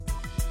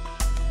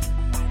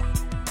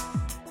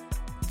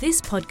This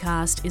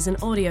podcast is an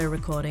audio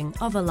recording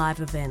of a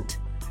live event.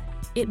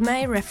 It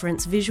may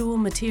reference visual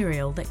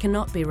material that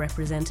cannot be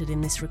represented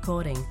in this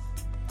recording.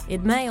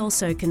 It may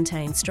also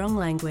contain strong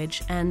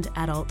language and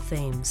adult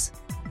themes.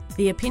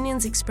 The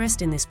opinions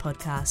expressed in this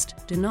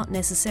podcast do not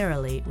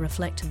necessarily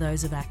reflect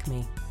those of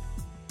ACME.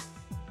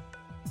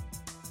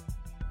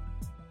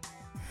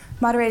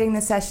 Moderating the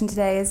session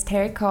today is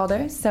Terry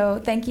Calder, so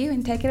thank you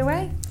and take it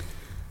away.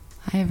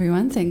 Hi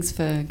everyone, thanks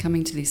for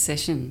coming to this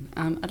session.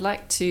 I'd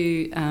like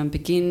to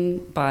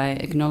begin by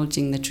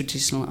acknowledging the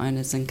traditional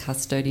owners and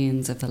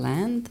custodians of the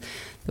land,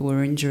 the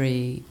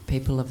Wurundjeri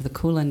people of the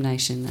Kulin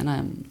Nation,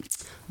 and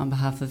on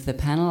behalf of the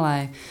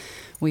panel,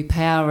 we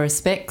pay our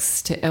respects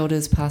to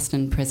elders past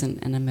and present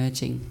and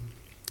emerging.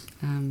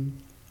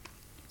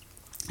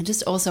 I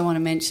just also want to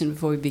mention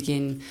before we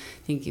begin,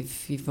 I think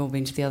if you've all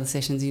been to the other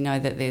sessions, you know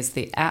that there's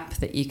the app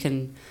that you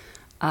can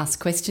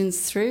ask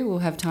questions through. We'll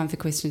have time for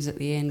questions at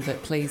the end,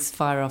 but please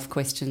fire off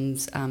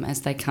questions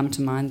as they come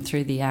to mind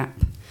through the app.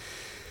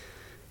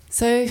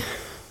 So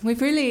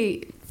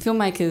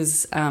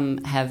filmmakers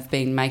have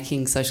been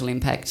making social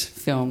impact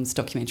films,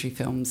 documentary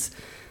films,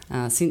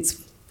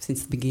 since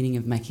the beginning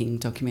of making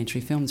documentary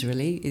films,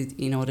 really,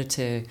 in order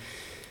to,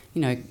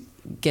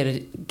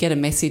 get a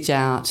message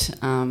out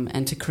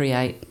and to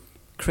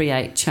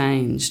create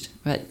change.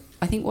 But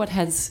I think what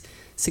has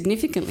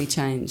significantly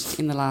changed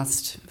in the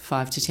last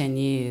 5 to 10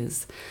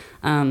 years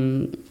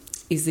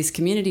is this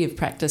community of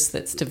practice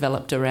that's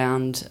developed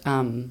around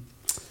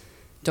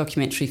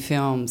documentary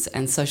films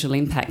and social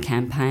impact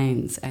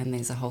campaigns, and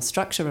there's a whole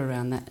structure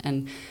around that,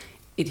 and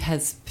it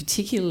has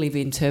particularly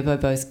been turbo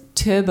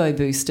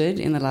boosted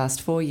in the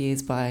last 4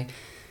 years by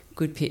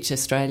Good Pitch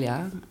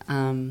Australia.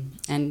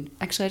 And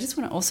actually I just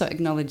want to also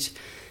acknowledge,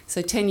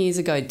 so 10 years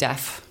ago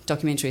DAF,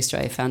 Documentary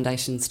Australia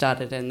Foundation,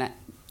 started, and that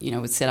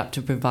was set up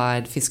to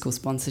provide fiscal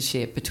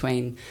sponsorship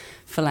between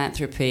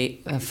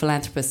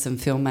philanthropists and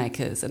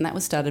filmmakers. And that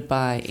was started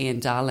by Ian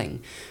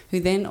Darling, who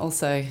then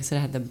also sort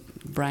of had the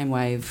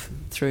brainwave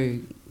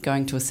through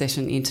going to a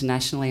session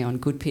internationally on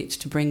Good Pitch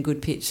to bring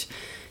Good Pitch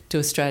to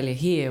Australia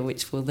here,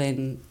 which will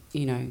then,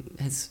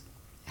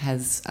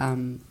 has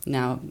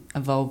now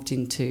evolved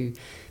into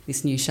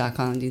this new Shark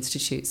Island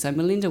Institute. So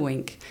Melinda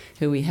Wink,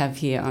 who we have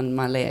here on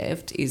my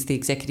left, is the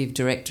Executive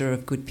Director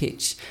of Good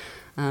Pitch.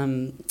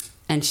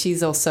 And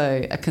she's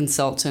also a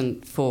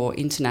consultant for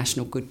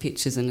international Good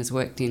Pitches and has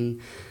worked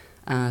in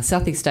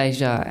Southeast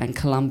Asia and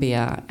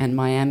Colombia and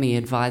Miami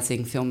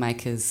advising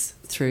filmmakers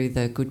through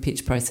the Good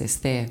Pitch process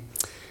there.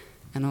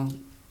 And I'll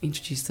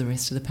introduce the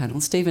rest of the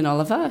panel. Stephen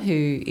Oliver,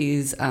 who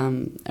is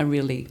a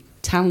really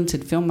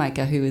talented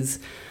filmmaker who is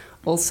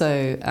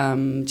also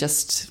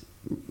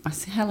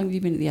how long have you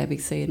been at the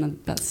ABC?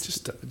 And that's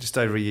just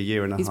over a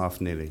year and a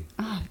half nearly.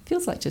 Oh, it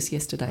feels like just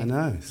yesterday. I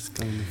know, it's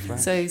going to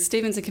flash. So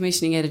Stephen's a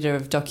commissioning editor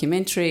of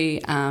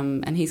documentary,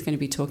 and he's going to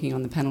be talking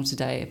on the panel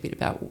today a bit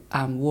about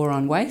War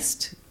on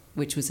Waste,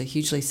 which was a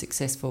hugely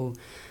successful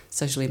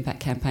social impact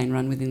campaign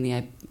run within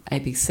the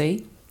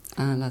ABC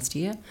last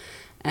year.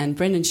 And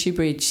Brendan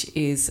Shoebridge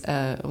is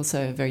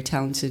also a very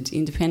talented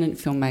independent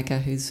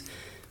filmmaker who's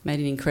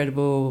made an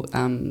incredible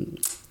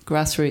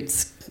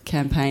grassroots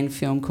campaign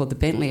film called The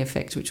Bentley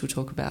Effect, which we'll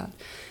talk about.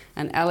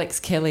 And Alex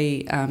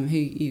Kelly, who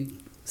you've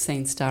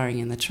seen starring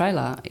in the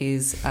trailer,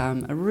 is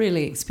a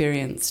really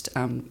experienced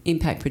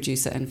impact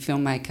producer and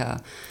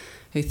filmmaker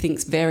who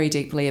thinks very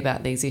deeply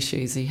about these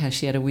issues.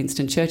 She had a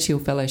Winston Churchill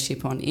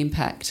Fellowship on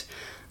impact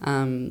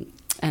and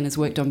has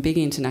worked on big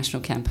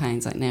international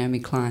campaigns like Naomi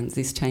Klein's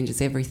This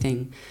Changes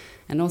Everything,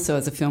 and also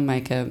as a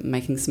filmmaker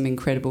making some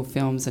incredible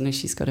films. I know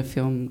she's got a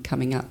film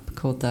coming up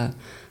called The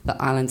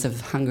Islands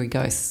of Hungry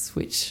Ghosts,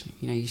 which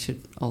you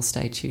should all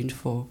stay tuned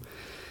for.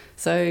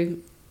 So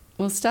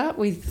we'll start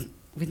with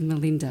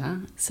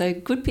Melinda. So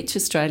Good Pitch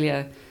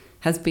Australia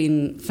has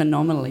been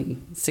phenomenally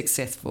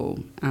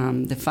successful.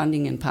 The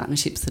funding and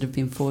partnerships that have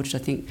been forged, I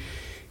think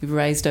we've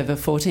raised over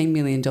 $14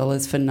 million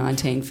for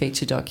 19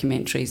 feature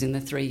documentaries in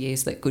the 3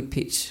 years that Good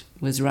Pitch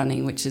was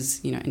running, which is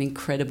an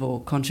incredible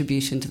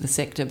contribution to the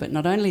sector. But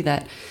not only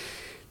that,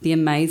 the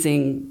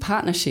amazing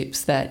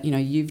partnerships that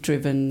you've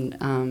driven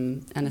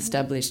and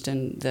established,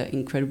 and the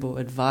incredible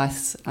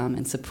advice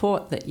and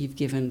support that you've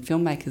given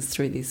filmmakers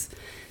through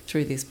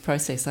this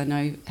process. I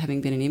know,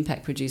 having been an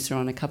impact producer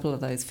on a couple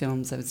of those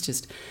films, I was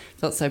just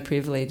felt so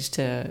privileged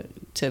to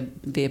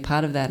be a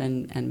part of that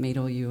and meet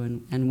all you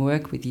and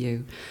work with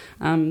you.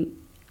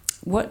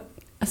 What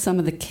are some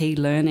of the key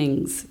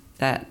learnings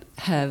that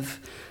have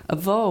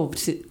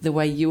evolved the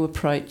way you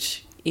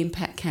approach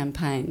impact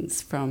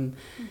campaigns from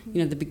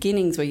the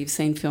beginnings where you've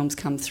seen films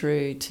come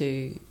through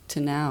to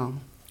now?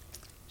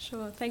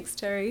 Sure, thanks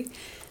Terry.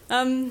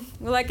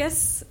 Well, I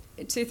guess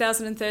in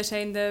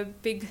 2013 the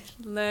big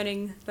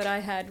learning that I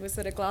had was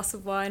that a glass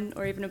of wine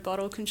or even a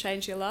bottle can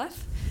change your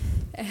life.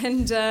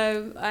 And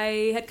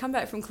I had come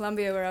back from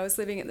Colombia, where I was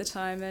living at the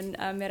time, and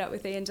met up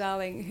with Ian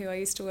Darling, who I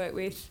used to work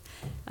with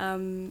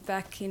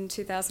back in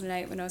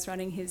 2008 when I was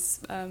running his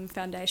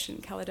foundation,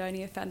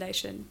 Caledonia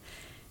Foundation.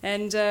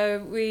 And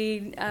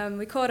we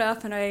caught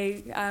up,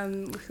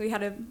 and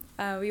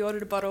we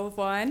ordered a bottle of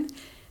wine.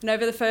 And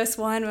over the first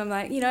wine, I'm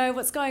like,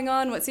 what's going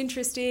on? What's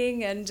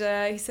interesting? And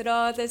he said,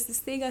 there's this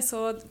thing I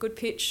saw, Good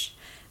Pitch.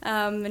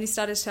 And he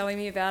started telling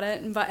me about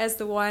it. But as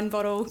the wine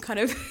bottle kind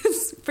of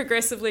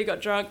progressively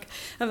got drunk,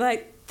 I'm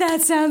like,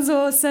 that sounds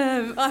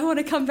awesome. I want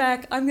to come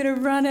back. I'm going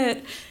to run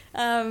it.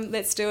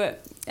 Let's do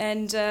it.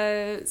 And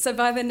so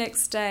by the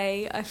next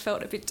day, I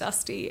felt a bit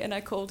dusty, and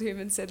I called him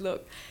and said,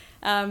 look,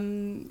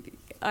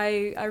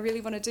 I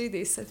really want to do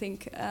this. I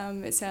think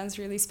it sounds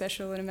really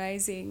special and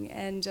amazing.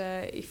 And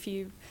if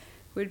you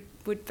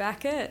would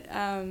back it,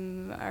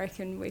 I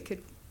reckon we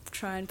could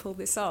try and pull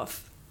this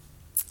off.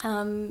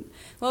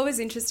 What was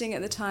interesting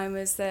at the time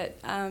was that,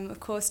 of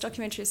course,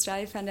 Documentary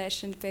Australia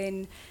Foundation had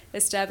been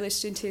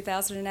established in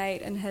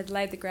 2008 and had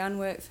laid the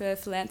groundwork for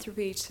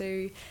philanthropy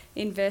to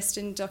invest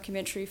in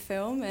documentary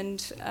film.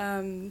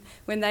 And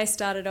when they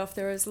started off,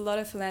 there was a lot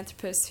of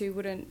philanthropists who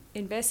wouldn't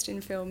invest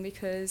in film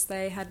because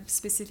they had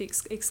specific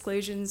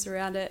exclusions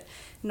around it,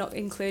 not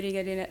including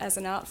it in it as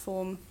an art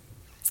form.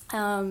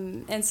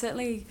 And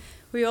certainly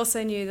we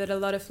also knew that a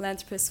lot of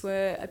philanthropists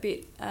were a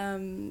bit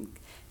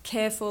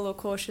careful or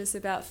cautious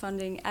about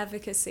funding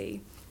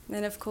advocacy.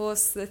 And of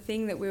course, the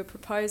thing that we were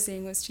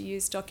proposing was to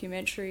use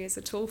documentary as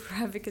a tool for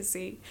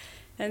advocacy.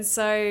 And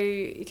so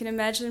you can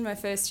imagine my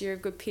first year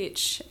of Good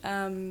Pitch,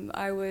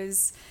 I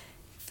was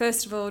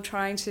first of all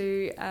trying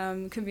to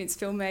convince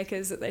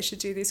filmmakers that they should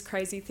do this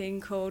crazy thing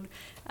called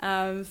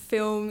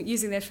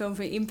using their film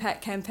for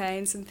impact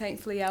campaigns, and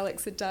thankfully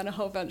Alex had done a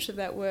whole bunch of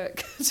that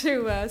work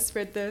to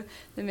spread the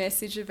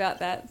message about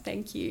that.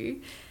 Thank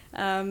you.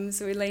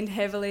 So we leaned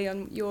heavily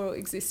on your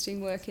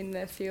existing work in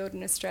the field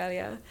in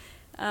Australia,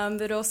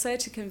 but also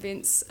to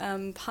convince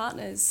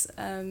partners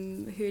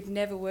who'd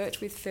never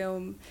worked with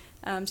film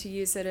to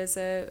use it as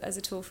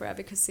a tool for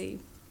advocacy.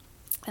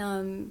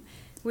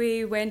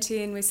 We went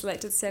in, we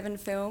selected 7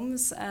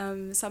 films.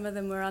 Some of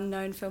them were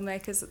unknown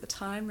filmmakers at the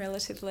time,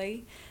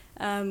 relatively,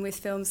 with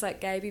films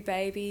like Gaby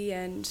Baby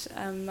and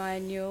Maya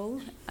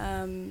Newell,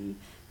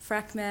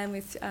 Frackman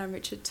with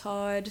Richard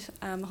Todd,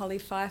 Holly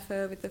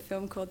Pfeiffer with the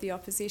film called The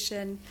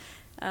Opposition,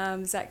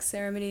 Zach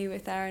Ceremony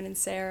with Aaron and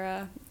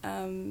Sarah,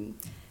 and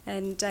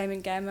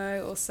Damon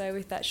Gamo also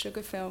with That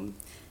Sugar film.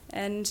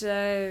 And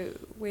they're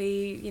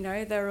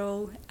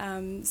all,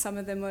 some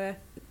of them were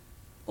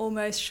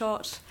almost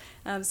shot,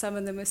 some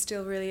of them were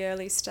still really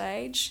early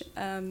stage,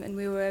 and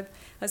I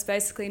was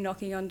basically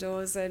knocking on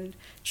doors and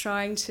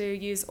trying to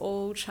use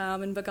all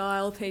charm and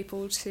beguile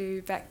people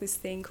to back this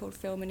thing called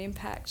Film and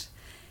Impact.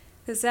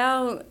 Because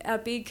our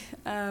big,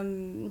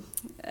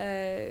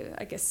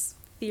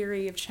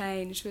 theory of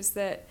change was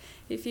that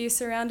if you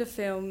surround a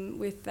film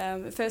with,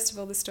 first of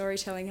all, the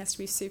storytelling has to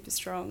be super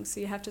strong. So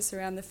you have to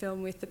surround the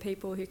film with the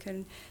people who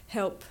can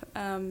help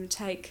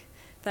take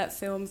that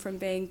film from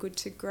being good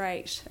to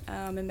great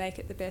and make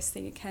it the best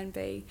thing it can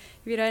be.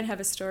 If you don't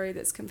have a story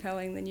that's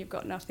compelling, then you've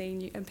got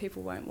nothing and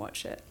people won't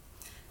watch it.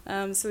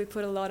 So we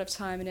put a lot of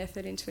time and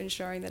effort into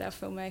ensuring that our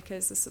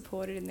filmmakers are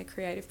supported in the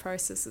creative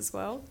process as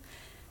well.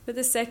 But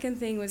the second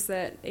thing was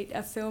that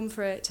a film,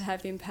 for it to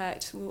have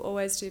impact, will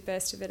always do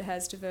best if it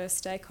has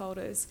diverse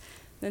stakeholders.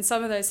 And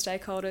some of those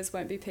stakeholders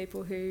won't be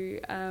people who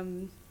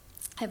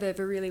have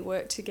ever really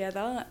worked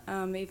together,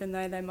 even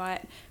though they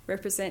might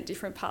represent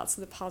different parts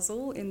of the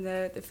puzzle in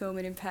the film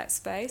and impact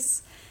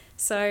space.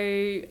 So,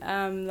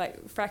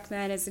 like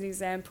Frackman as an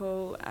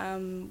example,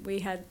 we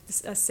had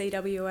a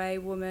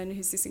CWA woman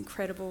who's this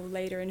incredible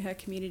leader in her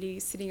community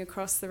sitting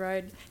across the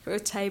road at a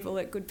table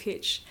at Good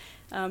Pitch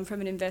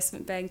from an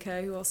investment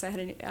banker who also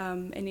had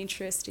an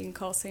interest in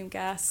coal seam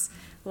gas.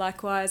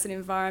 Likewise, an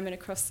environment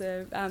across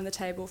the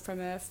table from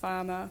a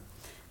farmer.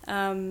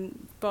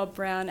 Bob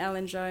Brown,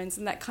 Alan Jones,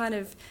 and that kind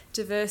of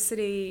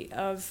diversity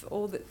of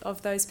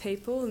of those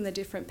people and the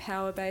different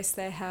power base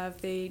they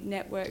have, the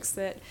networks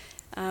that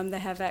they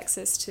have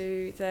access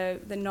to,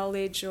 the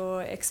knowledge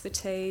or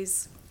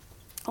expertise,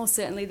 or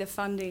certainly the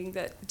funding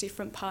that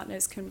different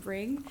partners can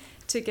bring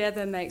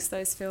together makes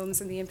those films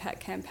and the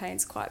impact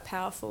campaigns quite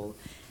powerful.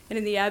 And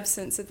in the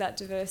absence of that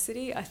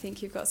diversity, I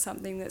think you've got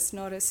something that's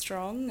not as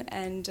strong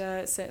and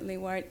certainly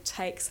won't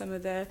take some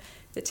of the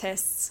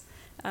tests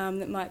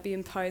that might be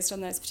imposed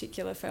on those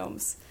particular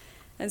films.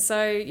 And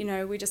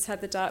so, we just had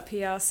the Dark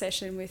PR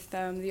session with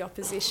the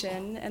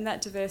opposition, and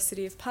that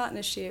diversity of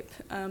partnership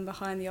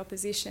behind the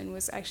opposition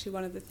was actually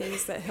one of the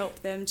things that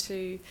helped them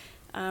to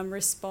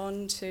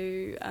respond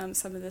to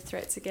some of the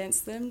threats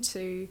against them,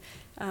 to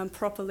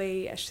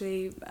properly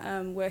actually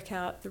work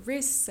out the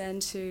risks,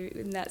 and to,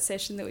 in that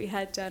session that we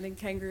had down in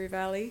Kangaroo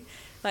Valley,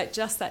 like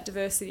just that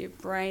diversity of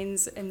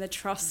brains and the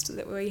trust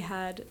that we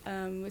had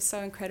was so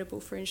incredible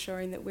for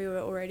ensuring that we were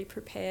already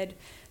prepared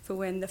for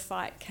when the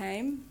fight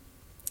came.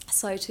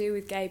 So too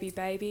with Gaby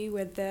Baby,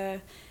 where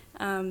the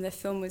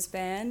film was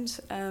banned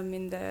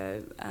in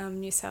the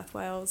New South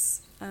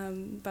Wales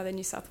by the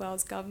New South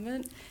Wales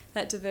government.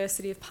 That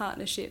diversity of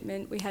partnership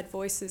meant we had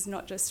voices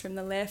not just from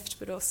the left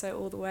but also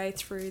all the way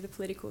through the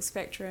political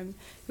spectrum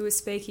who were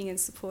speaking in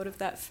support of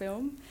that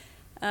film.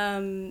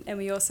 And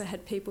we also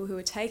had people who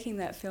were taking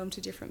that film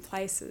to different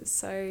places.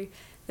 So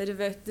the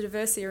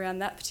diversity around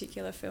that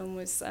particular film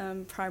was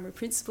Primary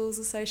Principals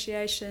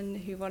Association,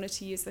 who wanted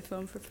to use the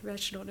film for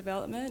professional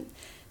development,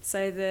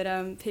 so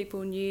that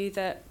people knew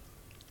that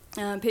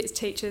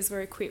teachers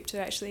were equipped to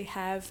actually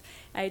have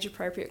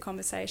age-appropriate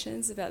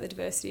conversations about the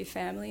diversity of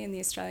family in the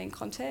Australian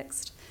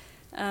context.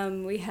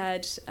 We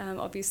had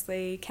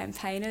obviously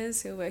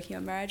campaigners who were working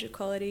on marriage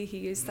equality who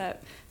used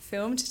that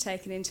film to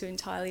take it into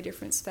entirely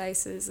different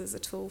spaces as a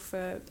tool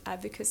for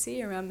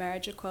advocacy around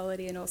marriage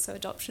equality and also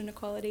adoption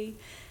equality.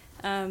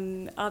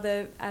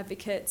 Other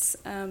advocates,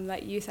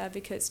 like youth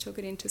advocates, took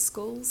it into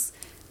schools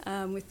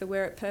with the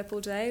Wear It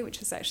Purple Day, which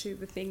was actually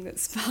the thing that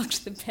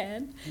sparked the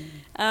ban.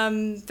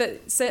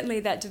 But certainly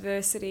that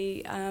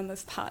diversity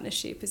of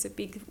partnership is a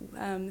big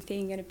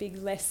thing and a big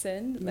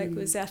lesson. Like, it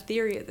was our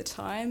theory at the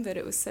time, but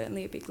it was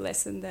certainly a big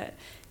lesson that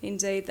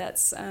indeed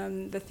that's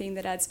the thing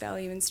that adds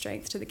value and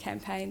strength to the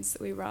campaigns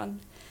that we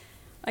run.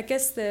 I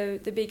guess the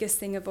biggest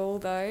thing of all,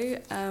 though,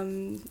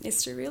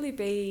 is to really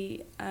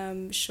be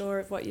sure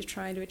of what you're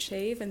trying to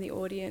achieve and the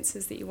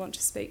audiences that you want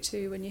to speak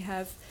to when you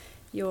have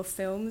your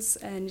films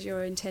and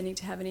you're intending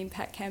to have an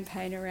impact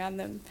campaign around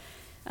them.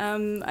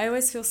 I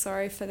always feel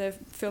sorry for the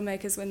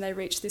filmmakers when they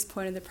reach this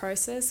point in the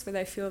process where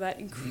they feel that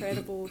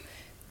incredible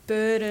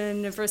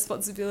burden of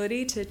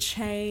responsibility to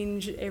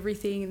change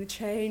everything and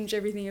change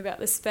everything about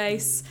the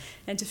space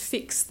and to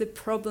fix the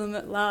problem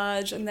at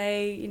large, and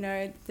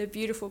they're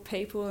beautiful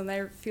people and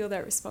they feel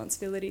that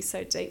responsibility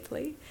so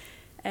deeply,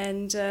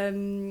 and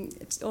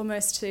it's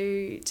almost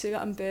to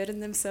unburden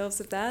themselves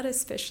of that,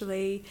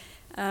 especially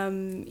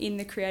in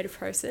the creative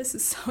process,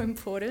 is so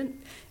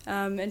important,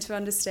 and to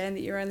understand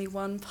that you're only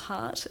one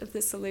part of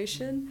the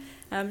solution.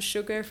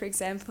 Sugar, for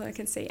example, I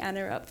can see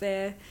Anna up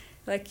there.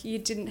 Like, you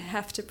didn't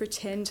have to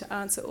pretend to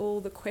answer all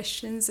the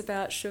questions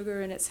about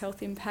sugar and its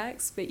health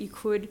impacts, but you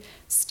could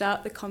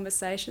start the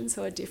conversation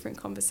so a different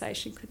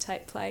conversation could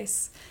take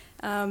place.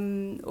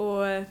 Even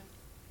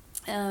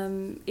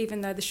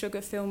though the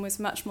sugar film was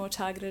much more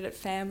targeted at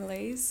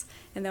families,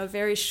 and they were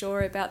very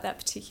sure about that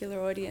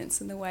particular audience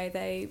and the way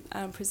they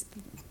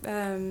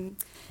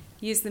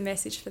used the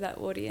message for that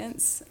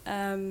audience,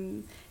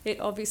 it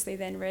obviously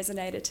then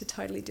resonated to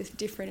totally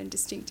different and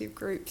distinctive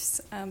groups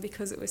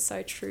because it was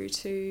so true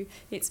to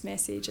its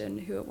message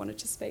and who it wanted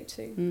to speak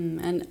to.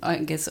 And I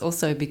guess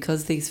also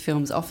because these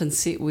films often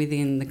sit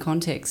within the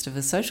context of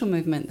a social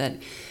movement that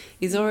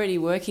is already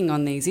working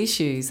on these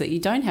issues, that you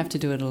don't have to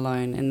do it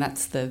alone, and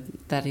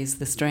that is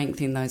the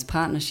strength in those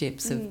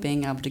partnerships of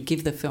being able to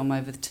give the film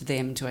over to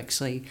them to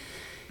actually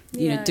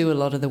do a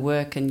lot of the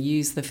work and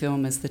use the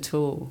film as the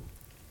tool.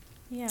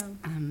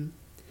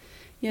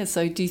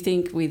 So do you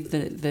think with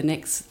the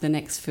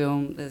next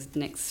film, the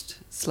next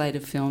slate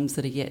of films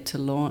that are yet to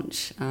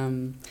launch,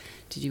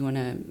 did you want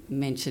to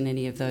mention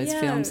any of those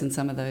films and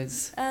some of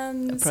those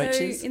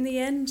approaches? So in the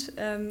end,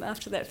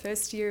 after that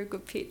first year of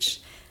Good Pitch,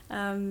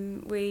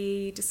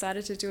 we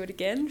decided to do it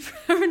again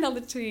for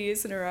another 2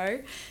 years in a row.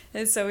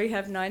 And so we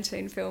have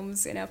 19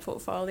 films in our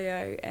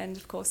portfolio, and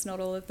of course not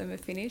all of them are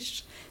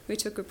finished. We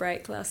took a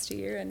break last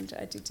year and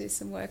I did do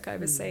some work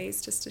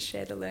overseas just to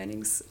share the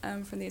learnings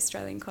from the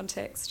Australian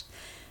context.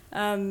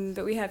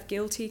 But we have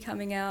Guilty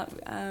coming out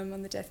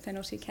on the death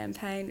penalty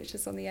campaign, which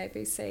is on the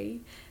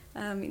ABC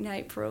in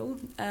April.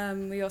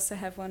 We also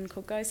have one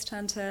called Ghost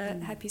Hunter,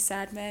 Happy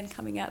Sad Man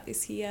coming out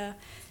this year,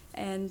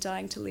 and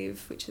Dying to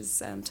Live, which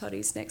is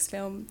Toddy's next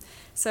film.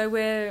 So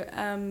we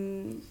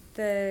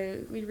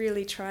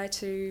really try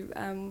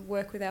to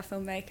work with our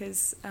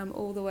filmmakers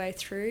all the way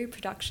through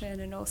production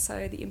and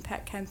also the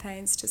impact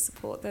campaigns to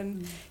support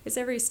them. As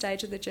every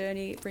stage of the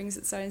journey, it brings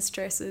its own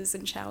stresses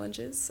and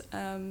challenges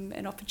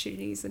and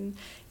opportunities, and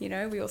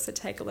we also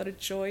take a lot of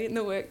joy in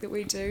the work that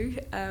we do,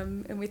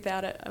 and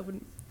without it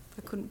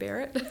I couldn't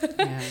bear it.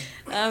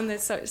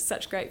 There's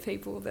such great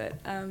people that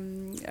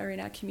are in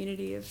our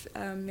community of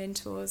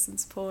mentors and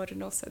support,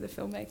 and also the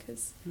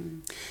filmmakers.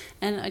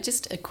 And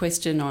just a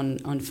question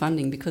on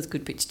funding, because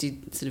Good Pitch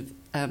did sort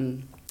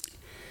of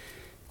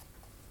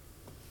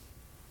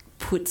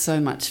put so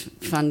much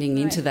funding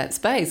into that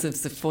space.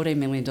 It's the $14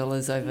 million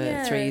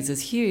over 3 years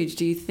is huge.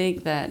 Do you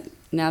think that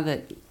now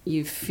that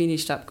you've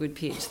finished up Good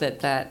Pitch, that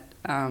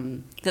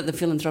the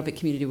philanthropic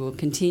community will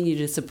continue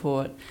to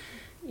support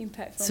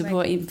impact?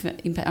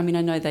 I mean,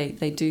 I know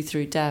they do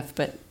through DAF,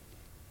 but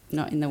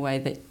not in the way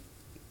that...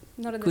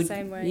 Not in the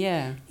same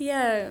way.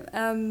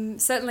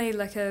 Certainly,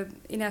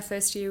 in our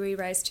first year, we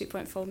raised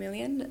 $2.4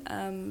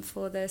 million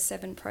for the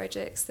 7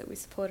 projects that we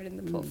supported in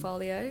the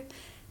portfolio.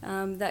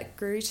 That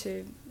grew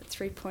to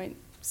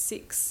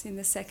 3.6 in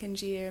the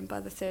second year, and by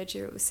the third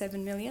year, it was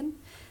 $7 million.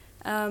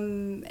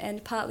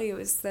 And partly it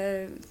was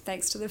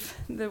thanks to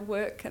the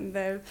work and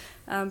the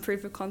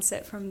proof of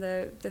concept from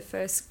the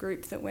first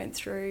group that went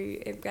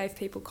through. It gave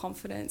people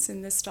confidence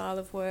in the style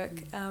of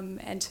work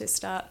and to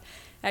start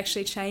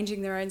actually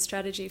changing their own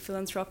strategy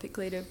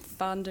philanthropically to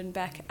fund and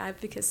back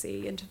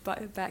advocacy and to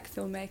back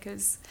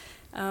filmmakers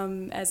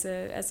as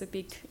a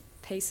big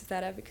piece of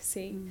that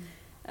advocacy.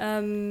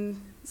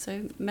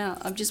 So Mel,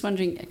 I'm just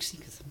wondering, actually,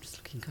 because I'm just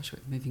looking, gosh,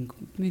 we're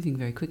moving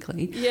very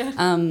quickly. Yeah.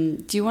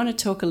 Do you want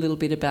to talk a little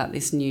bit about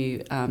this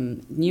new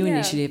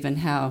initiative and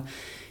how?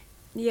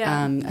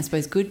 Yeah. I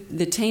suppose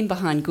the team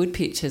behind Good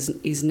Pitch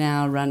is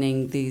now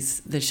running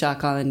the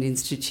Shark Island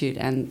Institute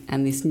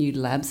and this new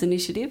Labs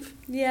initiative.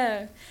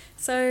 Yeah.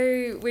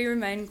 So we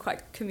remain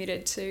quite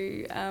committed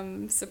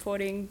to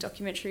supporting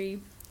documentary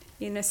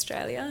in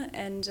Australia,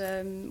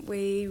 and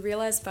we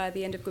realised by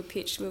the end of Good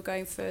Pitch we were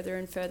going further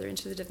and further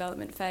into the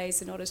development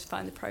phase in order to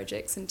find the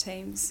projects and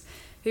teams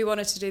who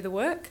wanted to do the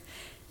work.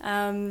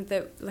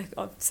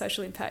 Of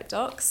social impact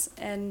docs,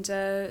 and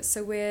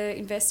so we're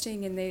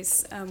investing in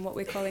these what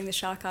we're calling the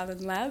Shark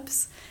Island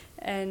Labs,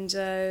 and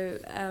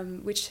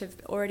which have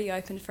already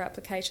opened for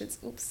applications.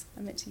 Oops,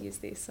 I meant to use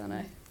this, aren't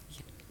I?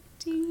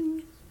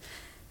 Ding.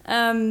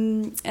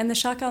 And the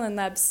Shark Island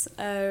Labs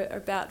are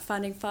about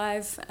funding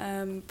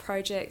 5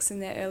 projects in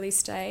their early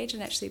stage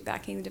and actually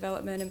backing the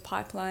development and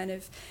pipeline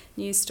of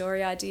new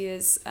story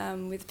ideas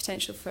with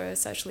potential for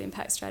social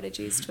impact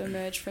strategies to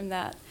emerge from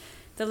that.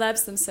 The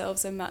labs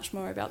themselves are much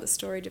more about the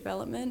story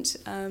development,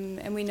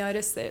 and we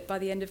noticed that by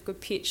the end of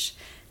Good Pitch,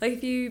 like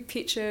if you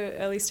pitch an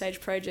early stage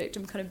project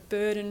and kind of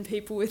burden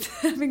people with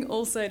having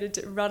also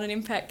to run an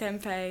impact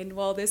campaign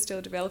while they're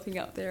still developing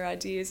up their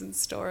ideas and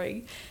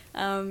story,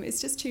 it's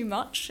just too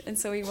much. And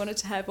so we wanted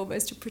to have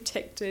almost a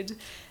protected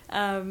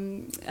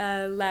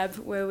lab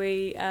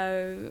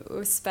where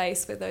or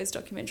space where those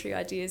documentary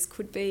ideas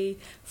could be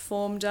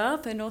formed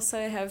up and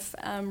also have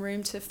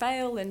room to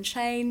fail and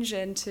change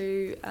and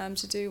to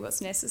do what's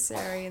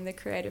necessary in the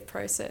creative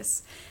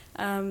process.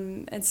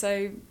 And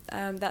so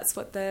that's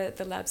what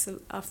the labs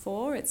are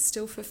for. It's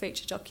still for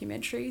feature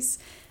documentaries.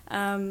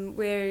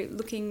 We're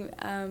looking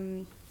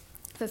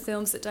for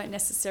films that don't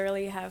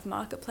necessarily have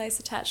marketplace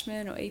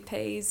attachment or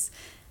EPs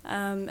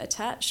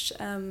attached.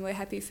 We're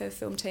happy for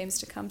film teams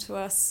to come to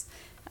us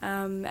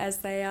as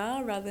they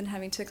are, rather than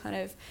having to kind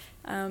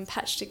of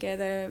patch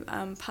together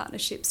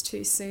partnerships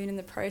too soon in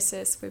the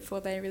process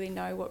before they really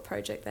know what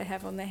project they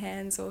have on their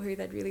hands or who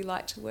they'd really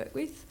like to work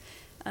with.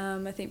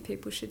 I think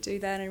people should do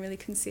that in a really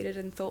considered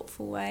and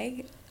thoughtful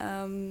way.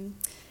 And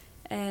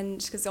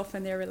because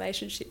often there are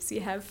relationships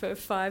you have for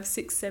 5,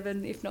 6,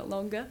 7, if not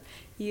longer,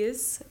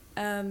 years.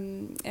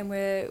 And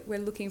we're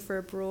looking for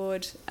a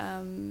broad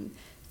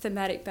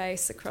thematic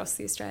base across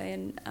the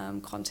Australian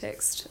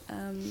context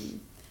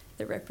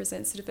that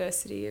represents the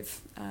diversity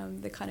of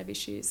the kind of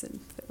issues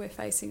that we're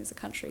facing as a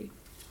country.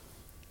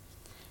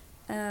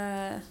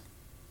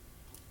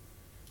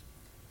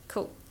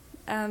 Cool.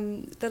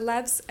 The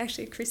labs,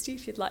 actually, Christy,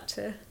 if you'd like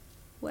to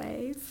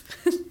wave.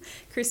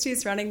 Christy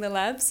is running the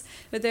labs,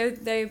 but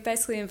they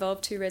basically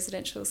involve 2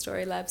 residential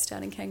story labs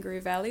down in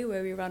Kangaroo Valley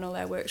where we run all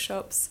our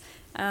workshops.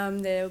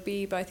 There'll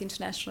be both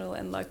international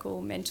and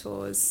local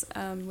mentors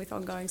with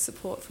ongoing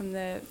support from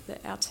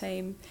our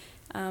team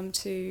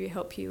to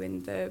help you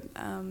in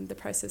the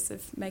process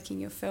of making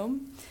your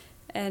film,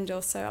 and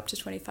also up to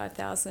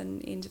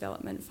 $25,000 in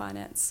development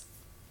finance.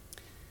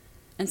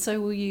 And so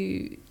will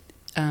you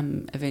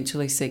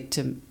eventually seek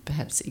to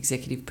perhaps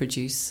executive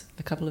produce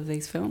a couple of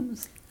these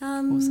films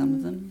or some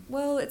of them?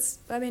 Well,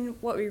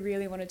 what we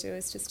really want to do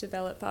is just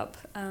develop up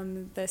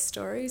the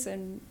stories,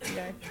 and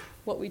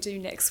what we do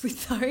next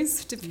with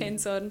those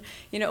depends on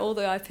all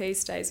the IP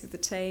stays with the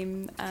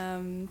team.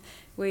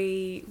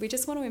 We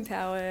just want to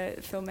empower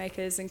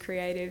filmmakers and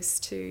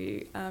creatives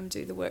to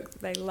do the work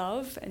that they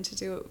love and to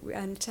do it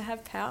and to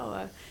have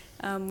power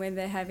when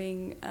they're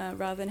having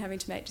rather than having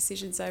to make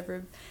decisions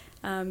over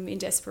in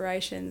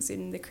desperations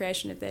in the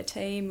creation of their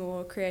team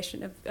or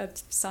creation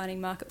of signing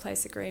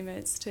marketplace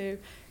agreements, to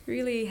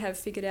really have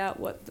figured out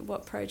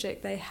what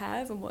project they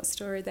have and what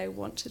story they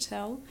want to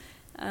tell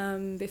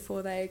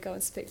before they go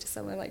and speak to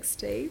someone like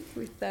Steve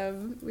with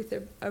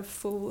a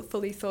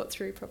fully thought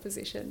through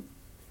proposition.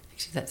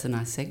 Actually, that's a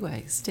nice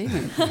segue,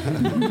 Stephen.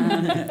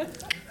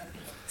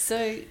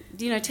 So,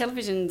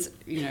 television's,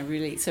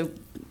 really, so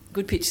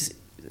Good Pitch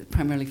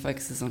primarily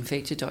focuses on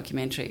feature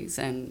documentaries,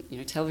 and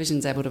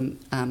television's able to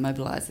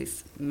mobilise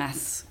this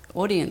mass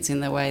audience in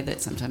the way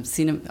that sometimes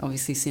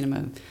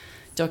cinema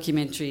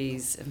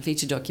documentaries and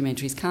feature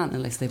documentaries can't,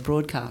 unless they're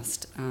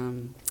broadcast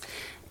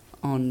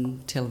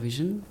on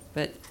television.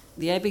 But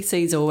the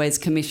ABC's always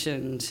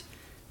commissioned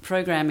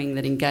programming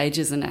that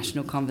engages the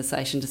national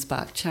conversation to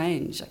spark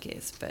change, I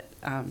guess. But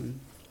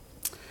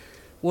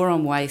War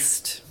on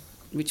Waste,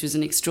 which was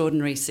an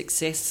extraordinary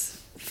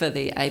success for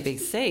the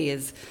ABC,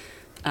 is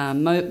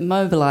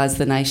mobilised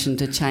the nation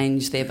to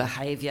change their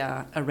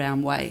behaviour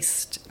around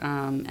waste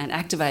and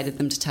activated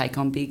them to take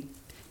on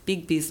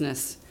big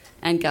business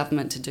and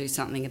government to do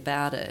something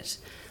about it.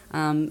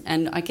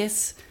 And I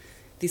guess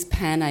this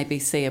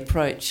pan-ABC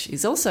approach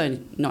is also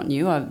not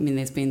new. I mean,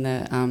 there's been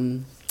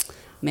the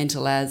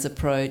mental ads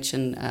approach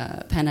and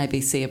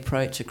pan-ABC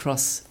approach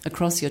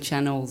across your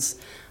channels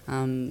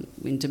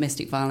in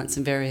domestic violence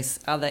and various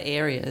other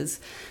areas.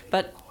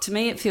 But to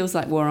me it feels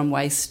like War on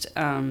Waste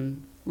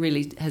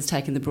really has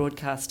taken the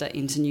broadcaster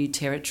into new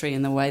territory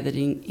in the way that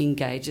it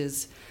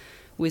engages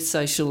with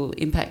social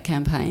impact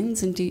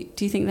campaigns. And do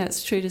you think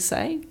that's true to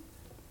say?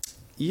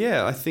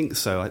 Yeah, I think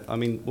so. I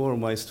mean, War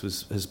on Waste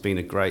has been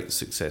a great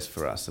success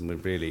for us, and we're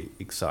really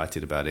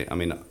excited about it. I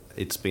mean,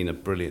 it's been a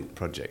brilliant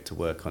project to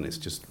work on. It's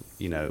just,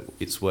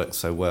 it's worked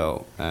so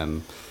well.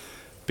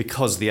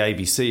 Because the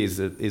ABC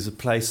is a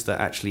place that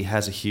actually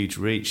has a huge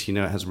reach. It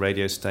has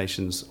radio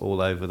stations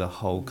all over the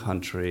whole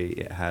country.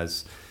 It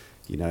has,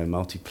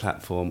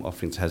 multi-platform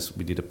offerings.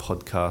 We did a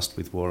podcast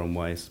with War on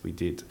Waste. We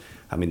did.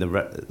 I mean,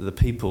 the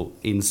people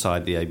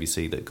inside the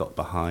ABC that got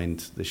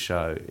behind the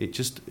show.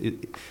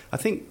 I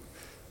think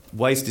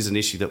waste is an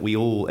issue that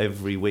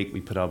every week we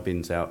put our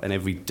bins out, and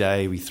every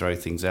day we throw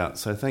things out.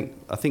 So I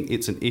think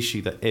it's an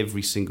issue that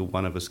every single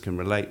one of us can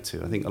relate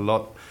to. I think a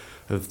lot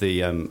of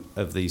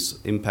these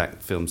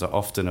impact films are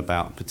often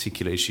about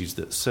particular issues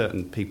that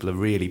certain people are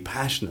really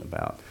passionate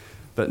about,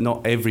 but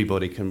not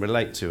everybody can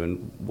relate to.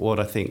 And what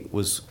I think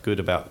was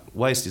good about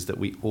waste is that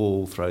we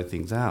all throw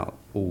things out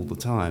all the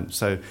time.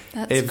 So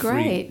that's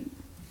great.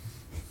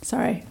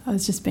 Sorry, I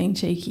was just being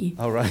cheeky.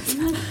 Oh, right.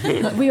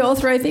 We all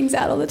throw things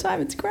out all the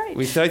time. It's great.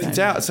 We throw things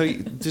out. So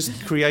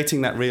just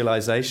creating that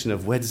realisation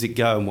of where does it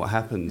go and what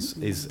happens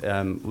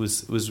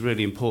was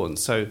really important.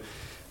 So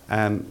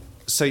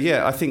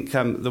yeah, I think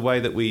the way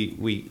that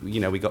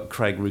we got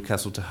Craig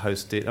Rucastle to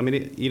host it. I mean,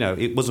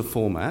 it was a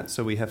format,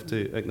 so we have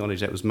to acknowledge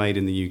that it was made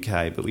in the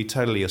UK, but we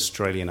totally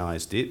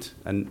Australianised it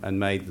and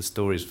made the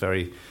stories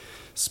very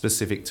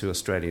specific to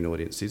Australian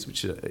audiences,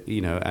 which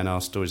and our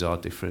stories are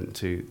different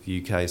to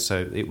the UK.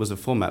 So it was a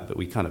format, but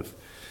we kind of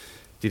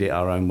did it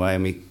our own way. I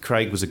mean,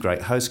 Craig was a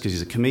great host because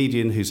he's a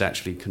comedian who's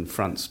actually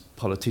confronts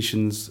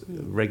politicians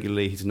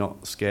regularly. He's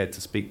not scared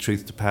to speak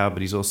truth to power,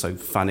 but he's also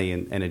funny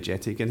and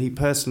energetic. And he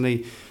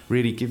personally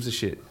really gives a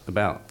shit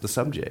about the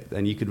subject,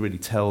 and you could really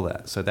tell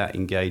that. So that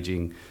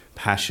engaging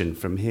passion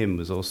from him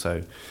was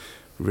also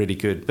really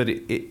good. But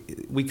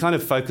we kind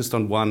of focused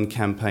on one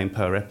campaign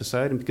per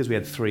episode, and because we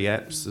had 3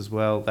 eps as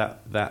well,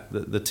 that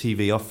the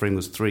TV offering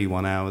was 3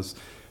 1-hours.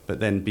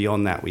 But then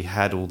beyond that, we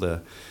had all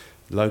the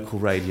local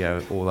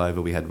radio all over.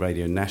 We had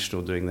Radio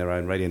National doing their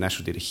own. Radio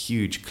National did a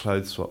huge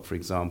clothes swap, for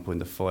example, in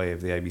the foyer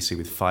of the ABC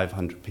with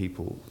 500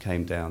 people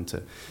came down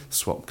to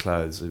swap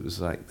clothes. It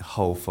was like the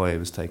whole foyer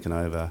was taken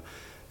over.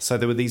 So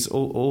there were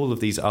all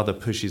of these other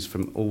pushes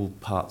from all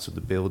parts of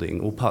the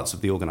building, all parts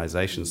of the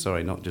organisation,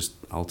 not just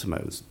Ultimo.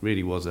 It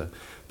really was a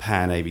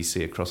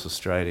pan-ABC across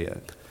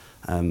Australia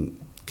kind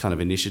of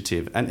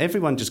initiative. And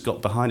everyone just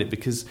got behind it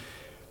because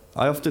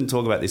I often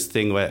talk about this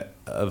thing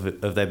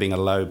of there being a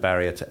low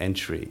barrier to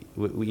entry.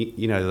 People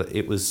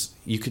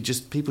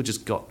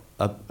just got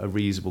a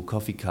reusable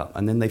coffee cup,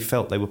 and then they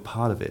felt they were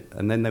part of it,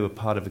 and then they were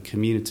part of a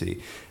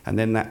community, and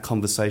then that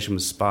conversation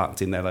was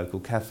sparked in their local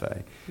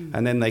cafe.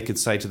 And then they could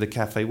say to the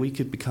cafe, we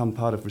could become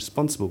part of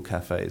Responsible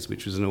Cafes,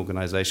 which was an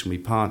organisation we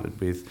partnered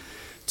with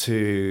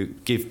to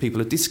give people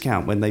a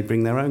discount when they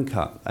bring their own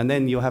cup. And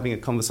then you're having a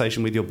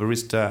conversation with your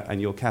barista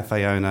and your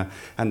cafe owner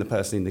and the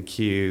person in the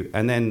queue,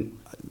 and then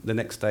the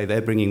next day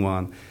they're bringing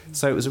one.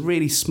 So it was a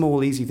really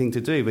small, easy thing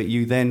to do, but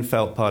you then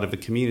felt part of a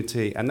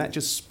community, and that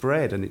just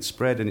spread and it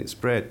spread and it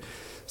spread.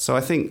 So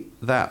I think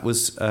that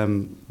was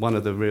one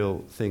of the real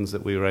things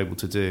that we were able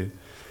to do.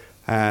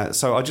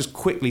 So I'll just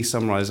quickly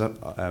summarise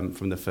up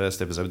from the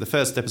first episode. The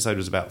first episode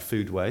was about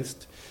food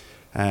waste,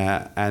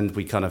 and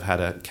we kind of had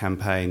a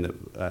campaign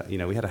that,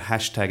 we had a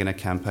hashtag and a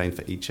campaign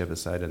for each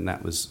episode, and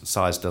that was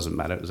size doesn't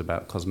matter. It was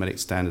about cosmetic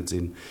standards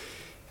in.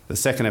 The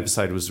second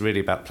episode was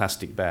really about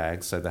plastic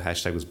bags, so the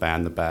hashtag was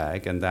ban the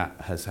bag, and that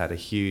has had a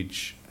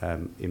huge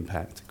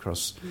impact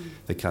across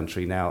the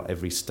country. Now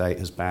every state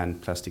has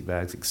banned plastic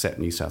bags except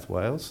New South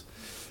Wales,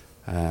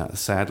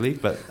 sadly.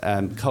 But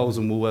Coles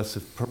and Woolworths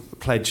have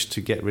pledged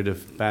to get rid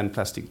of banned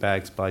plastic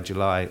bags by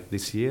July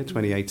this year,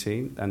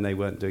 2018, and they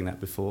weren't doing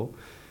that before.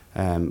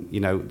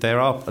 There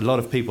are a lot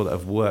of people that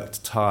have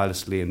worked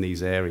tirelessly in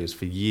these areas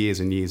for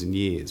years and years and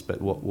years, but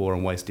what War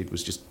on Waste did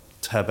was just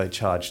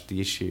turbocharged the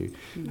issue.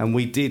 And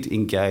we did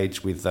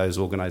engage with those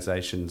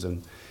organisations,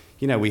 and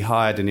we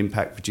hired an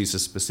impact producer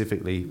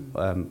specifically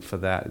for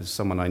that. It was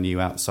someone I knew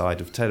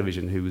outside of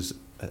television who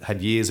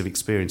had years of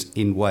experience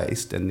in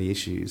waste and the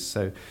issues.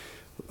 So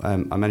I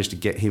managed to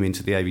get him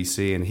into the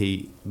ABC, and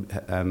he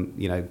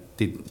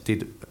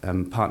did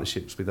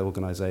partnerships with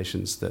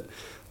organisations that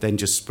then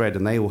just spread,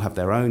 and they all have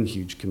their own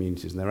huge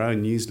communities and their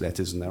own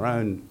newsletters and their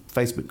own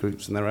Facebook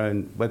groups and their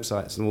own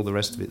websites and all the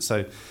rest of it.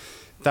 So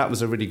that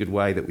was a really good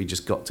way that we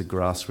just got to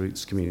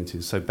grassroots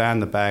communities. So Ban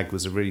the Bag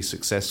was a really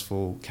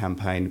successful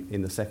campaign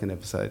in the second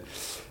episode.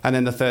 And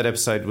then the third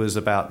episode was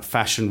about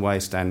fashion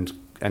waste and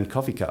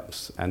coffee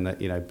cups. And that,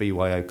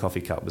 BYO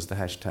coffee cup was the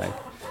hashtag.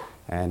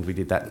 And we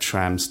did that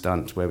tram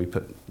stunt where we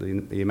put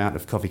the amount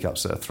of coffee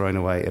cups that are thrown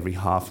away every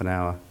half an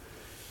hour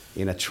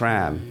in a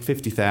tram,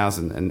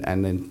 50,000,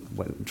 and then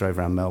drove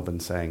around Melbourne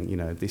saying,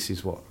 this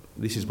is what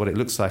it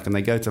looks like. And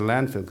they go to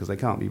landfill because they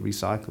can't be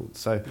recycled.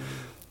 So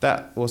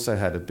that also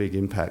had a big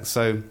impact.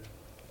 So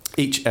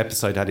each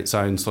episode had its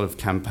own sort of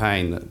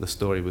campaign that the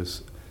story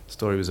was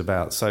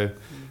about. So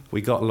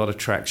we got a lot of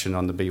traction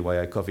on the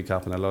BYO coffee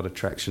cup and a lot of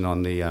traction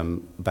on the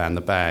Ban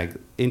the Bag.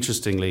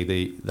 Interestingly,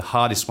 the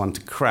hardest one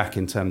to crack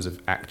in terms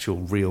of actual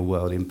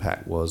real-world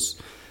impact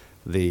was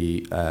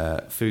the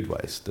food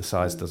waste, the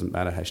size doesn't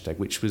matter hashtag,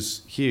 which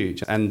was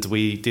huge. And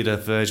we did a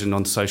version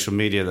on social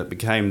media that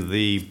became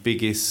the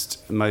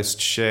biggest, most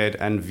shared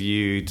and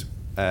viewed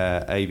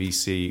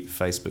ABC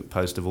Facebook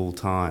post of all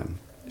time,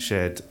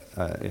 shared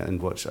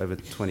and watched over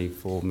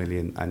 24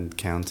 million and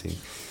counting.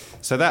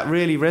 So that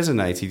really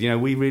resonated. You know,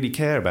 we really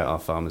care about our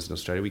farmers in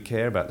Australia. We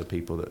care about the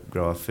people that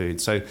grow our food.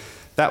 So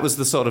that was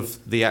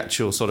the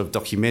actual sort of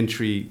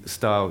documentary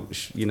style,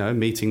 you know,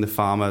 meeting the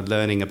farmer,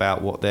 learning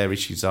about what their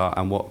issues are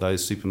and what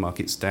those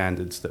supermarket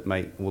standards that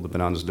make all the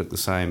bananas look the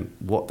same,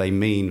 what they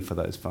mean for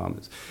those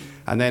farmers.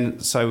 And then,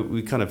 so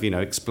we kind of, you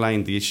know,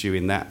 explained the issue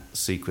in that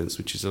sequence,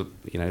 which is,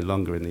 you know,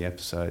 longer in the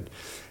episode.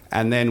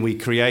 And then we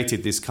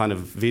created this kind of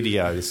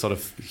video, this sort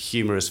of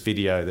humorous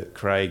video that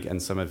Craig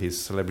and some of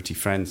his celebrity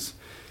friends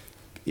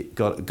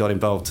got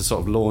involved to sort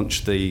of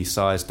launch the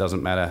size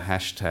doesn't matter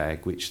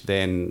hashtag, which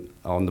then,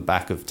 on the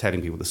back of telling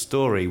people the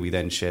story, we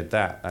then shared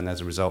that. And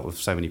as a result of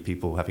so many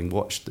people having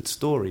watched the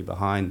story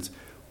behind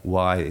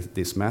why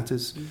this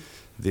matters,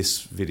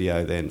 this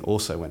video then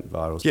also went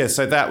viral. Yeah,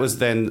 so that was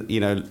then,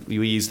 you know,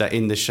 we used that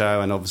in the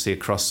show and obviously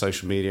across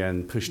social media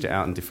and pushed it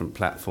out on different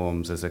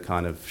platforms as a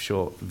kind of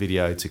short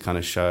video to kind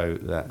of show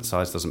that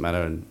size doesn't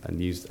matter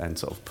and use and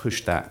sort of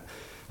push that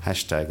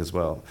hashtag as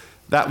well.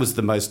 That was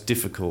the most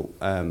difficult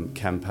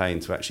campaign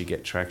to actually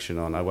get traction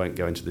on. I won't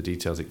go into the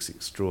details; it's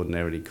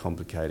extraordinarily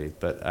complicated.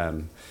 But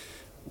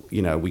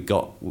you know, we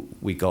got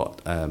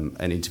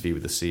an interview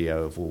with the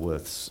CEO of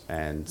Woolworths,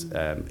 and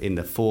in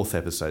the fourth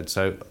episode.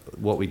 So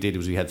what we did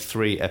was we had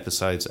 3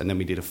 episodes, and then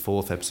we did a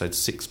 4th episode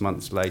 6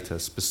 months later,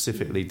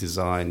 specifically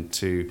designed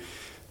to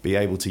be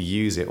able to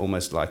use it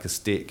almost like a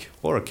stick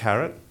or a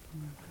carrot.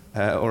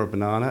 Or a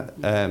banana,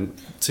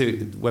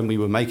 to when we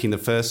were making the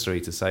first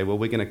 3 to say, well,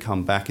 we're going to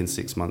come back in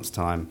 6 months'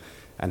 time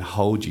and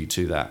hold you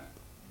to that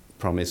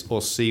promise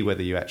or see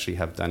whether you actually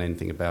have done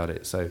anything about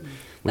it. So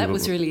that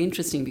was really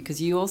interesting because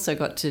you also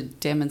got to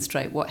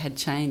demonstrate what had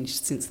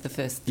changed since the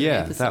first 3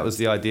 episodes. That was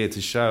the idea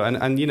to show.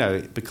 And you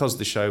know, because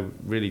the show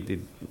really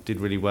did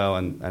really well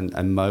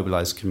and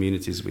mobilised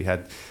communities, we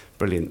had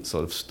brilliant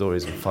sort of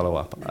stories and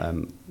follow-up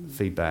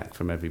feedback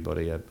from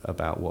everybody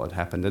about what had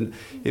happened, and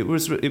it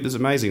was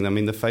amazing. I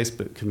mean, the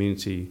Facebook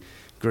community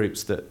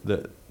groups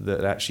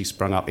that actually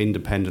sprung up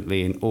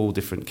independently in all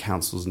different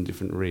councils and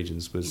different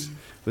regions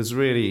was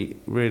really,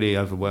 really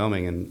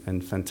overwhelming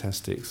and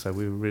fantastic. So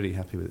we were really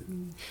happy with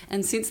it.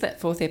 And since that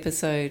 4th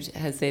episode,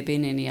 has there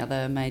been any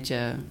other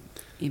major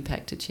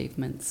impact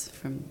achievements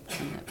from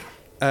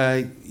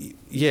that?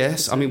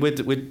 Yes, I mean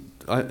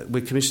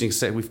we're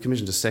commissioning. We've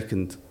commissioned a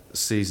second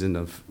season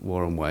of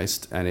War on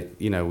Waste, and it,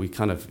 you know, we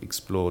kind of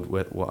explored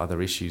what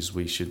other issues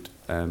we should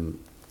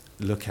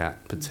look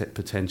at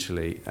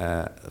potentially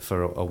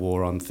for a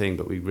war on thing,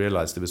 but we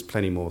realised there was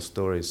plenty more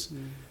stories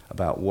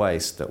about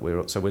waste that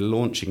we're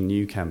launching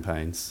new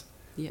campaigns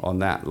on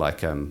that,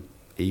 like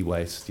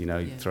e-waste, you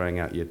know, throwing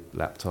out your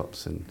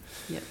laptops and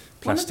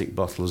plastic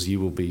bottles.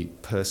 You will be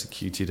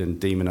persecuted and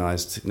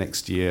demonised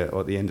next year or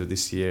at the end of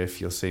this year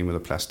if you're seen with a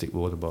plastic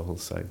water bottle.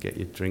 So get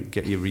your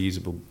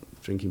reusable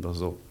drinking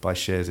bottles or buy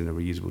shares in a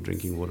reusable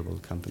drinking water bottle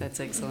company. That's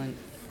excellent.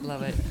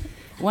 Love it.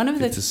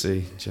 Good to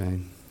see,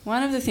 Jane.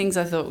 One of the things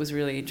I thought was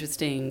really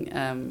interesting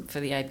for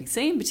the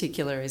ABC in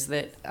particular is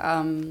that,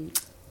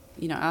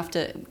 you know,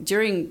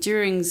 during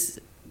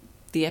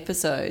the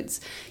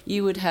episodes,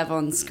 you would have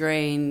on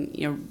screen,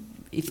 you know,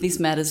 if this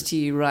matters to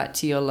you, write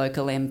to your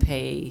local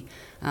MP,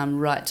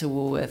 write to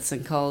Woolworths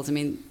and Coles. I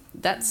mean,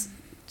 that's,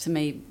 to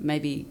me,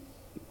 maybe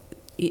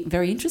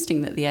very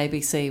interesting that the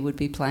ABC would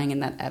be playing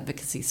in that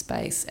advocacy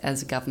space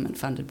as a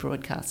government-funded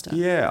broadcaster.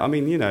 Yeah, I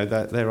mean, you know,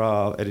 that there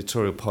are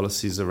editorial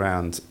policies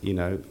around, you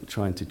know,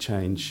 trying to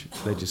change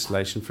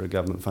legislation for a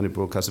government-funded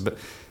broadcaster. But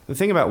the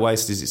thing about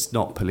waste is it's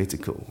not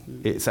political.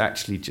 It's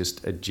actually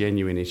just a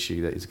genuine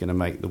issue that is going to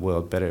make the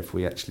world better if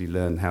we actually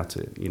learn how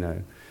to, you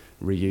know,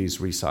 reuse,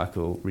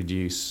 recycle,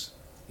 reduce,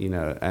 you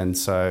know. And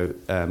so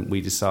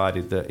we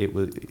decided that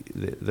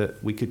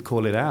that we could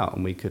call it out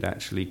and we could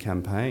actually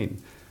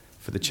campaign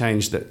for the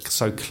change that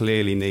so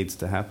clearly needs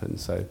to happen.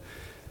 So,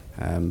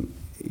 I'm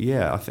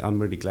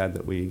really glad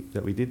that we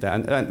did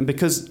that, and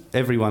because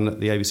everyone at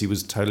the ABC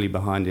was totally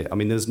behind it. I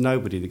mean, there's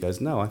nobody that goes,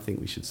 no, I think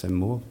we should send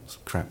more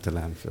crap to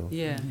landfill.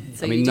 Yeah.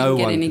 So you didn't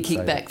get any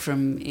kickback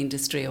from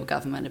industry or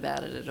government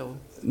about it at all?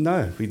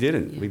 No, we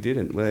didn't. Yeah. We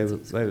didn't.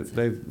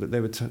 They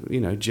were you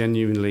know,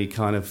 genuinely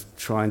kind of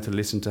trying to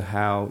listen to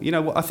how, you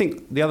know. I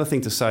think the other thing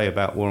to say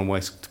about War on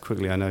Waste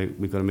quickly, I know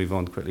we've got to move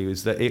on quickly,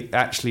 is that it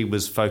actually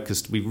was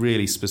focused. We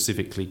really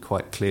specifically,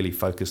 quite clearly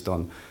focused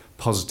on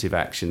positive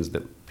actions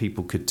that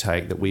people could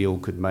take, that we all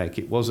could make.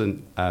 It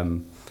wasn't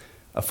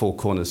a Four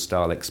Corners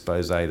style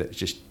expose that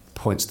just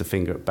points the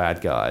finger at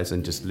bad guys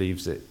and just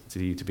leaves it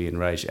to you to be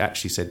enraged. It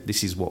actually said,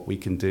 this is what we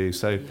can do.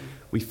 So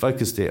we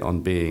focused it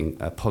on being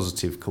a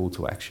positive call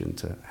to action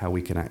to how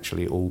we can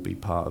actually all be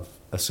part of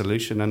a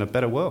solution and a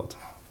better world.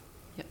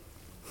 Yep.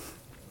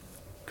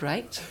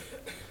 Great.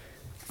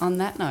 On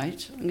that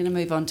note, I'm going to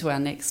move on to our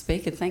next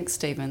speaker. Thanks,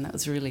 Stephen. That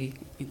was really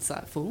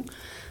insightful.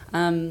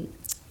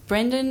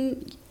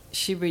 Brendan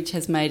Shoebridge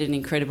has made an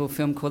incredible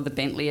film called The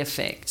Bentley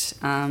Effect,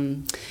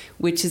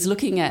 which is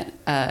looking at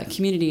a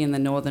community in the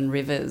Northern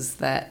Rivers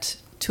that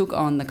took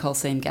on the coal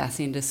seam gas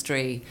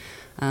industry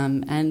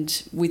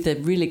and with a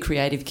really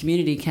creative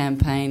community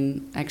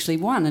campaign actually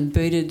won and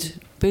booted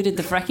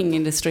the fracking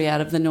industry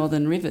out of the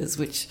Northern Rivers,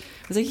 which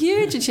was a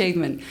huge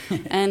achievement.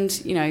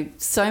 And, you know,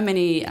 so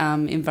many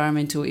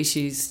environmental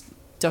issues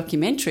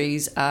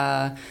documentaries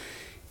are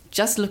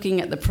just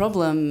looking at the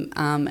problem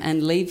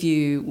and leave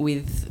you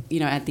with, you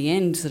know, at the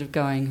end sort of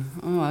going,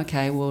 oh,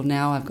 okay, well,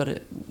 now I've got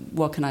it,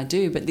 what can I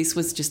do? But this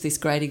was just this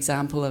great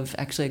example of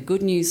actually a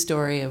good news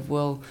story of,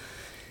 well,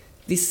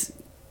 this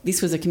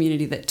was a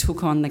community that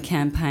took on the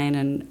campaign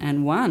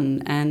and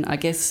won. And I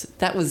guess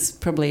that was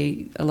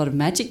probably a lot of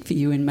magic for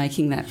you in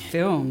making that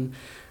film,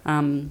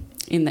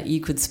 in that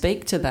you could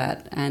speak to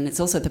that. And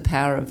it's also the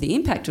power of the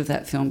impact of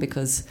that film,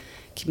 because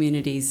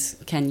communities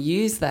can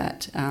use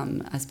that,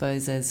 I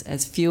suppose,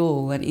 as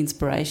fuel and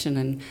inspiration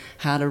and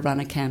how to run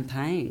a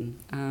campaign.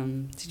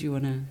 Did you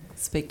want to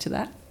speak to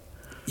that?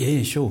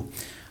 Yeah, sure.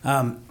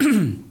 Yeah,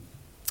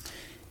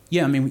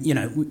 I mean, you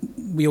know,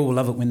 we all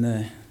love it when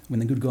the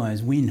good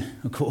guys win,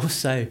 of course.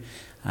 So,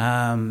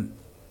 yeah,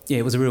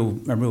 it was a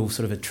real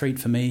sort of a treat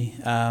for me.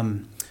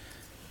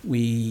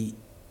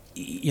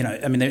 You know,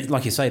 I mean,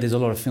 like you say, there's a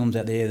lot of films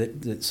out there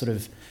that sort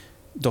of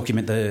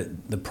document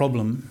the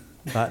problem,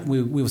 but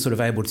we were sort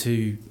of able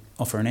to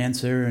offer an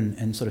answer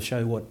and sort of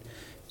show what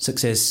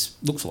success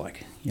looks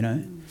like, you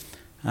know.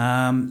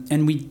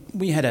 And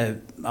we had a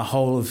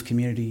whole of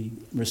community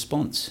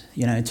response,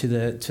 you know, to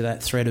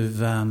that threat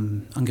of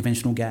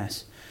unconventional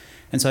gas.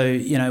 And so,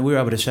 you know, we were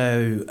able to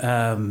show,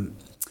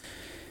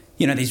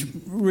 you know, these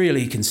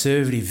really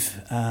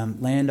conservative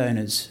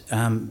landowners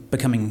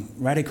becoming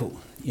radical,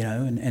 you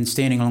know, and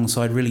standing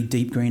alongside really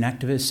deep green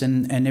activists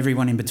and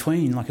everyone in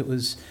between. Like it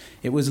was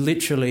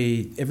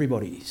literally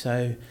everybody.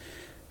 So,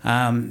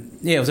 yeah,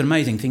 it was an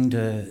amazing thing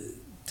to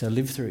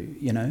live through,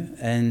 you know.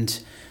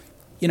 And,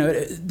 you know,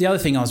 the other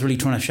thing I was really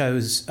trying to show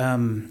is,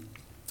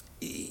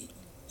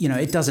 you know,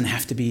 it doesn't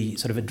have to be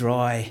sort of a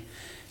dry,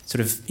 sort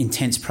of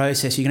intense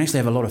process. You can actually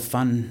have a lot of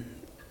fun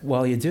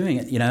while you're doing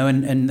it, you know.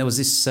 And there was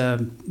this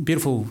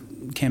beautiful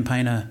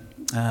campaigner,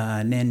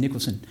 Nan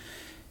Nicholson,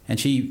 and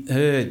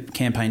her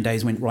campaign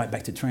days went right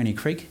back to Taranaki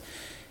Creek,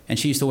 and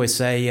she used to always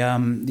say,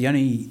 the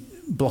only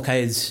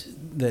blockades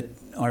that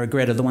I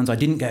regret are the ones I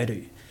didn't go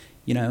to,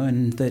 you know,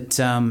 and that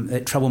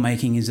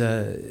troublemaking is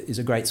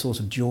a great source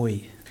of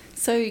joy.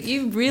 So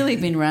you've really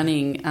been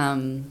running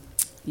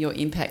your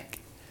impact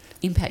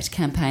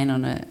campaign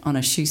on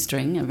a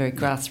shoestring, a very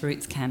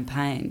grassroots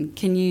campaign.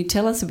 Can you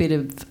tell us a bit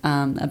of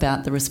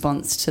about the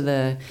response to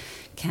the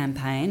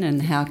campaign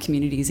and how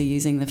communities are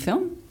using the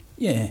film?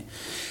 Yeah.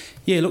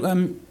 Look, I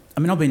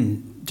mean, I've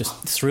been just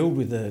thrilled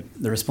with the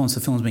response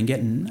the film's been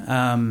getting.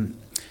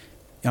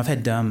 I've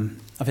had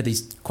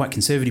these quite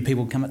conservative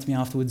people come up to me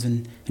afterwards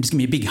and just give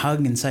me a big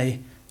hug and say,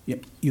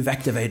 "You've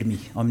activated me.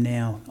 I'm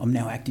now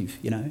active."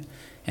 You know,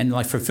 and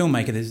like for a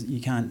filmmaker,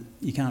 you can't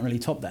really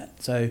top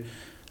that. So.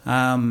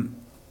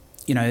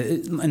 You know,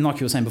 and like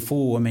you were saying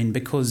before, I mean,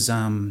 because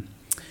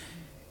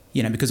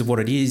you know, because of what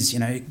it is, you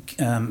know,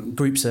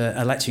 groups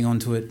are latching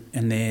onto it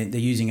and they're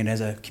using it as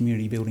a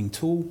community building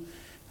tool.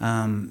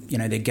 You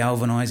know, they're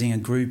galvanising a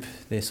group.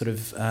 They're sort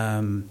of,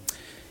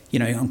 you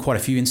know, on quite a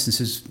few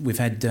instances, we've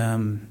had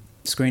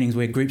screenings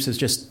where groups have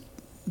just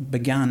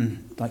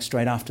begun like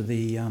straight after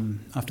the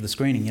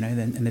screening, you know,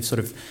 and they've sort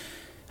of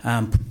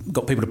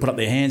got people to put up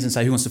their hands and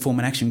say, who wants to form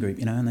an action group,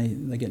 you know,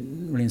 and they get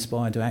really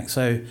inspired to act.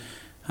 So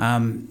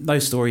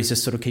those stories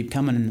just sort of keep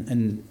coming,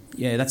 and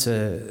yeah, that's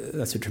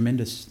a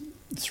tremendous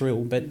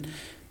thrill. But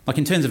like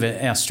in terms of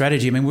our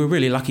strategy, I mean, we're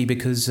really lucky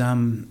because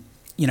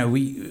you know,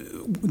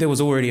 there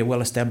was already a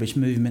well-established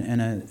movement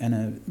and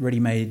a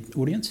ready-made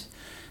audience.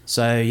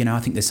 So, you know, I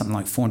think there's something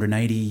like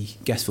 480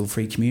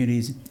 gas-field-free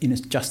communities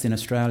just in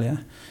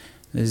Australia.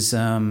 There's,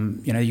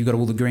 you know, you've got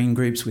all the green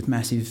groups with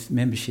massive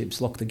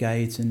memberships, Lock the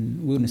Gates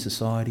and Wilderness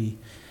Society.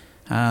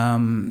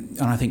 And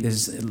I think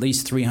there's at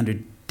least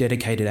 300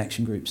 dedicated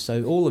action groups.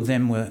 So all of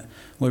them were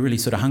really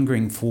sort of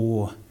hungering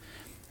for,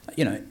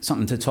 you know,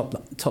 something to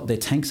top their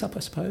tanks up,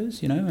 I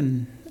suppose, you know,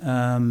 and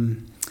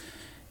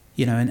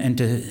you know, and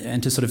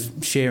to sort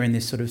of share in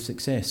this sort of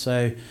success.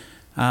 So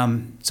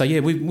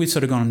yeah, we've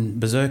sort of gone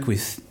berserk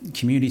with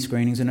community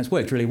screenings, and it's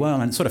worked really well,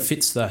 and it sort of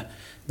fits the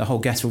whole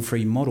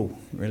gas-field-free model,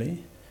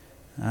 really.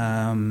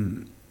 Yeah,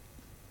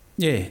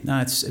 no,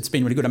 it's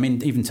been really good. I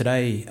mean, even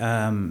today,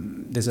 I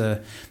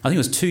think it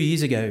was 2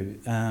 years ago,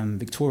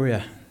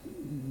 Victoria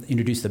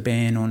introduced the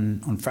ban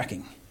on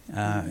fracking,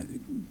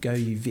 Go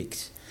You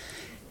Vics,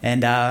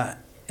 and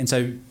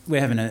so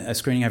we're having a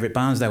screening over at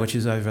Barnsdale, which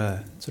is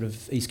over sort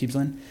of East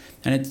Gippsland,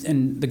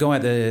 and the guy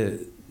at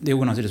the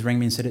organiser just rang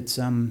me and said it's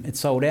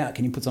sold out.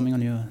 Can you put something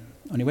on your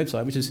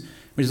website? Which is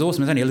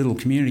awesome. It's only a little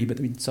community, but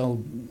we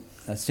sold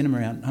a cinema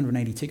out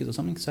 180 tickets or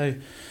something. So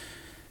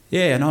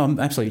yeah, no, I'm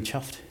absolutely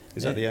chuffed.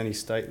 Is that the only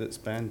state that's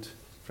banned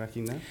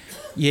fracking now?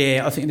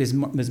 Yeah, I think there's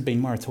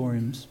been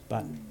moratoriums,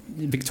 but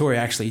Victoria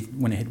actually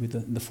went ahead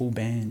with the full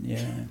ban.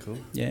 Yeah. Cool.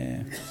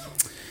 Yeah.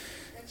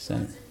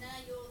 So.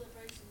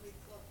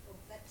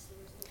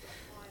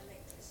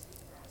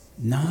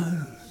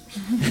 No.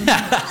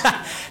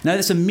 No,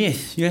 that's a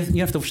myth. You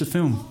have to watch the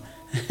film.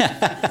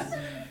 Yeah.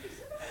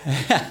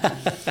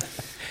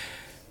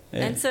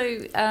 And so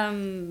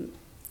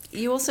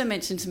you also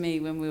mentioned to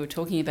me when we were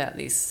talking about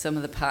this some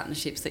of the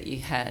partnerships that you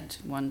had,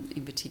 one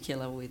in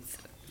particular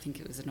with, I think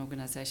it was an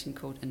organisation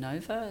called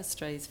Enova,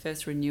 Australia's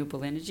first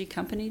renewable energy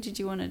company. Did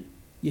you want to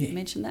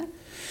mention that?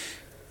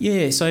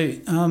 Yeah, so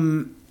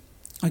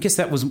I guess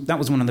that was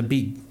one of the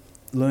big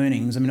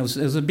learnings. I mean, it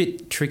was a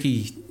bit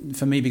tricky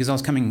for me because I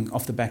was coming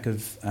off the back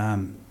of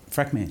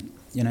Frackman,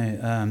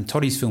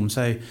 Toddy's film.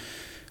 So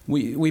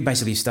we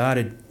basically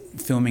started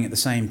filming at the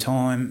same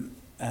time.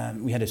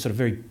 We had a sort of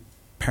very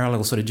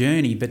parallel sort of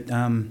journey, but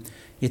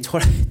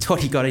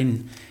Toddy got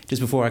in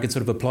just before I could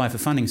sort of apply for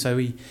funding. So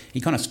he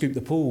kind of scooped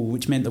the pool,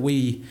 which meant that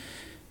we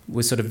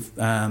were sort of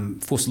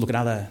forced to look at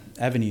other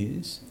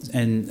avenues,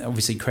 and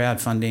obviously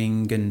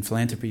crowdfunding and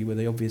philanthropy were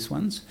the obvious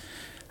ones.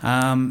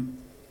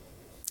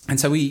 And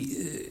so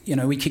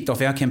we kicked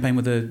off our campaign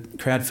with a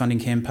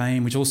crowdfunding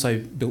campaign, which also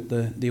built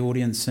the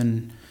audience,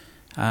 and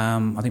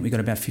I think we got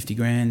about 50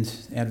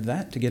 grand out of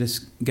that to get us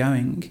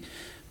going.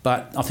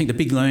 But I think the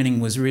big learning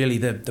was really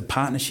the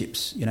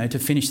partnerships. To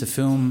finish the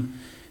film,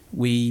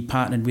 we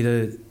partnered with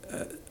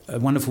a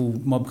wonderful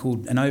mob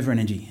called Enova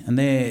Energy, and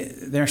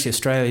they're actually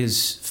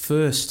Australia's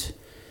first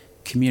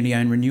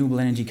community-owned renewable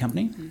energy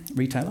company,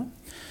 retailer.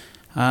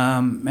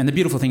 And the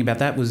beautiful thing about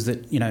that was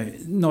that,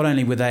 not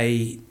only were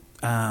they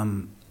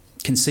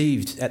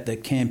conceived at the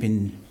camp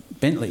in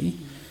Bentley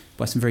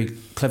by some very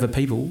clever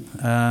people,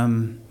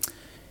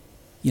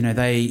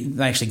 they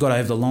actually got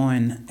over the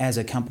line as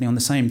a company on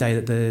the same day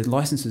that the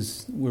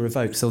licences were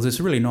revoked. So there's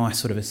a really nice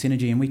sort of a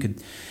synergy, and we could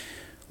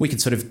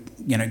sort of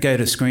go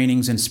to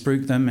screenings and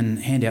spruik them and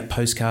hand out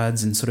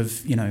postcards and sort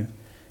of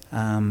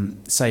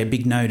say a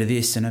big no to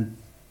this and a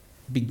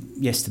big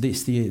yes to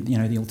this,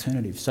 the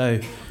alternative. So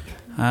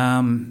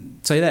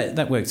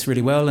that works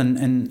really well,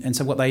 and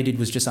so what they did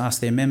was just ask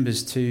their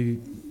members to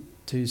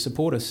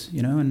support us,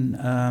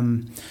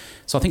 and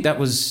so I think that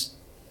was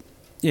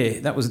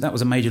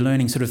a major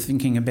learning, sort of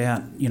thinking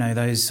about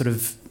those sort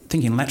of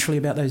thinking laterally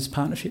about those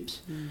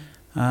partnerships,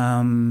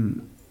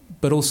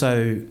 but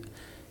also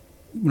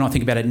when I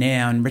think about it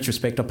now in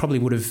retrospect, I probably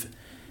would have,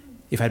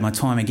 if I had my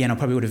time again, I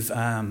probably would have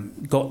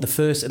got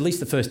at least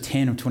the first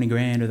 10 or 20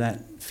 grand of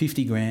that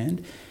 50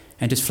 grand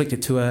and just flicked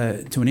it to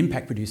an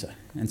impact producer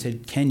and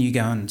said, can you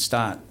go and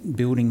start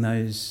building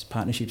those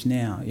partnerships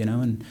now,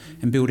 and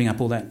building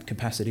up all that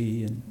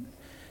capacity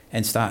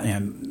and start,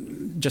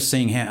 just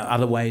seeing how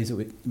other ways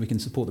that we can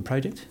support the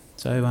project.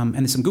 So, and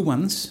there's some good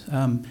ones.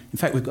 In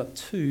fact, we've got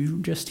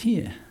 2 just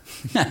here.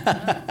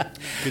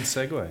 Good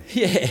segue.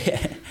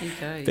 Yeah.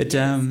 Okay. But,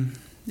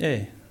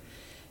 yeah.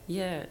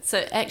 Yeah.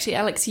 So actually,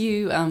 Alex,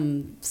 you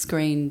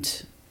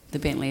screened The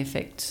Bentley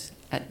Effect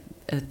at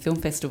a film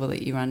festival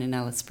that you run in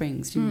Alice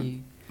Springs, didn't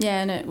you?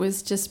 Yeah, and it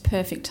was just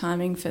perfect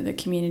timing for the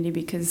community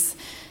because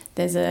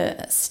there's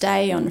a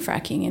stay on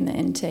fracking in the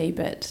NT,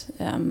 but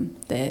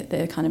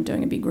they're kind of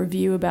doing a big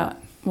review about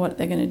what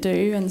they're going to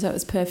do, and so it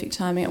was perfect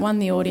timing. It won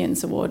the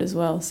Audience Award as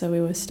well, so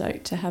we were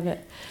stoked to have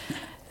it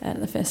at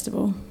the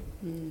festival.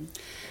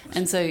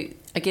 And so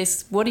I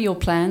guess, what are your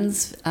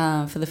plans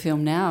for the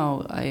film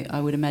now?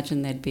 I would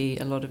imagine there'd be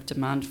a lot of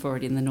demand for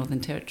it in the Northern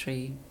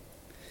Territory,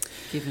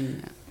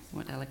 given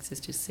what Alex has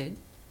just said.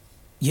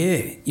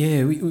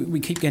 Yeah, we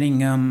keep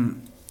getting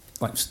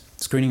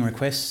screening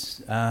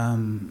requests.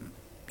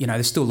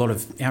 There's still a lot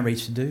of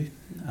outreach to do.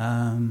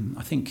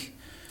 I think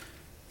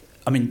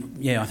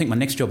my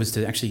next job is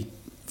to actually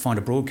find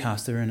a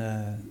broadcaster and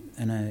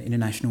an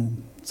international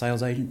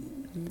sales agent.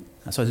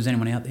 So if there's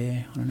anyone out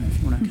there, I don't know if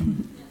you want to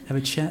come have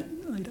a chat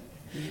later.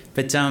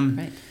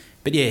 Right.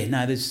 But yeah,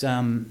 no, there's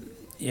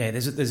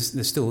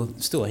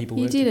still a heap of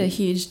work. You did a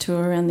huge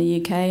tour around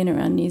the UK and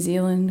around New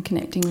Zealand,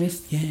 connecting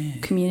with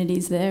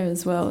communities there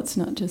as well. It's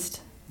not just...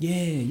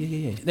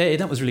 Yeah.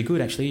 That was really good,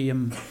 actually.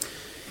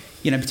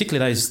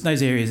 Particularly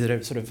those areas that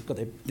have sort of got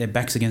their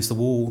backs against the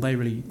wall, they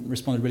really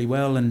responded really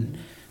well. And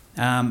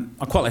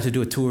I'd quite like to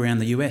do a tour around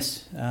the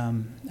US,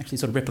 actually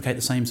sort of replicate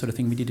the same sort of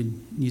thing we did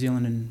in New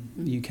Zealand and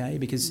the UK,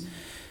 because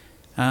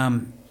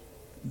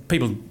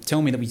people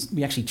tell me that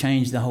we actually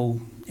changed the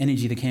whole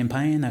energy of the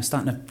campaign. They were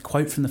starting to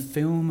quote from the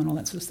film and all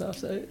that sort of stuff.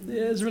 So,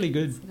 yeah, it was really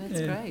good. That's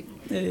great.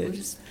 Yeah. We're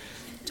just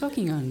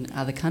talking on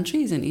other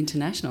countries and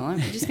international. I'm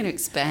just going to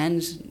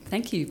expand.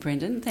 Thank you,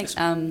 Brendan. Thanks.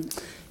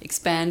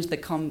 Expand the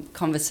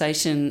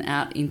conversation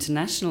out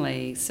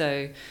internationally.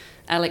 So,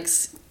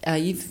 Alex,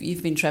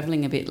 you've been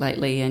travelling a bit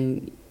lately,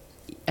 and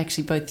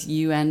actually both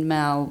you and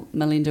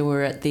Melinda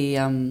were at the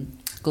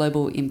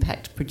Global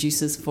Impact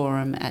Producers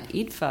Forum at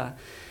IDFA,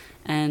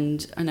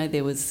 and I know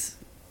there was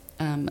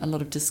a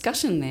lot of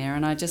discussion there,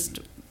 and I just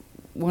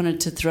wanted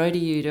to throw to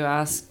you to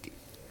ask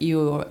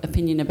your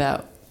opinion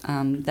about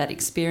that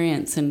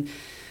experience and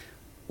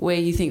where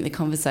you think the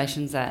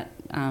conversation's at.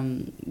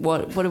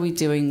 What are we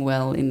doing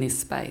well in this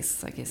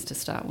space, I guess, to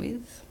start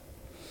with?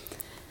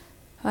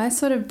 I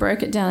sort of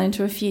broke it down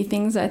into a few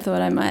things I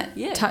thought I might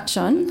touch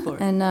on.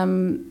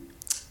 And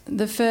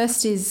the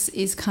first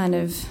is kind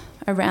of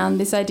around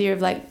this idea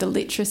of like the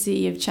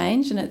literacy of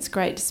change, and it's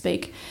great to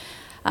speak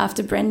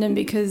after Brendan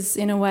because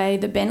in a way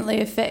The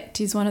Bentley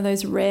Effect is one of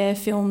those rare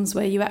films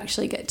where you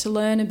actually get to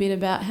learn a bit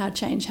about how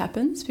change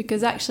happens,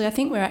 because actually I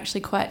think we're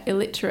actually quite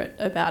illiterate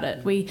about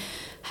it. We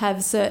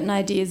have certain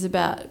ideas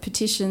about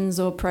petitions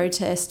or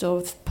protest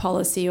or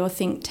policy or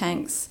think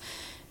tanks,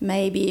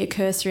 maybe a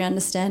cursory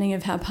understanding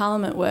of how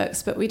Parliament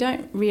works, but we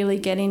don't really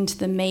get into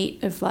the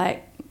meat of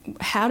like,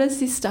 how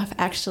does this stuff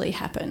actually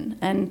happen?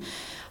 And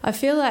I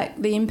feel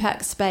like the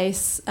impact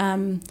space,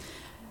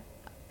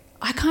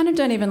 I kind of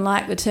don't even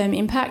like the term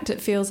impact.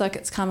 It feels like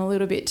it's come a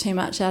little bit too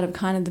much out of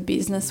kind of the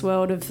business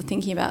world of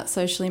thinking about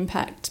social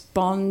impact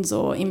bonds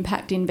or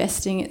impact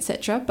investing,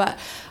 etc. But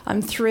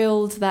I'm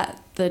thrilled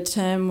that the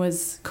term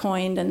was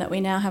coined and that we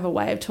now have a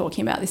way of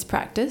talking about this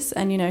practice.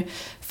 And, you know,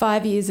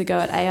 5 years ago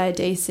at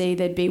AIDC,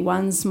 there'd be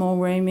one small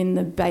room in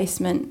the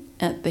basement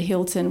at the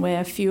Hilton where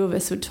a few of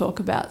us would talk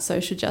about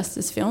social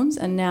justice films,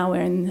 and now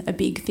we're in a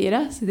big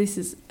theatre. So this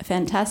is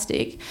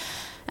fantastic.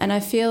 And I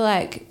feel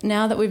like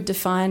now that we've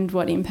defined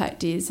what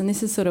impact is, and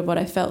this is sort of what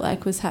I felt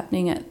like was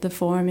happening at the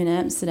forum in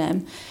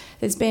Amsterdam,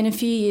 there's been a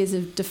few years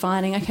of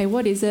defining, okay,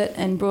 what is it?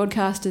 And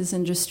broadcasters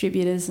and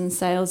distributors and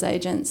sales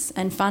agents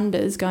and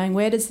funders going,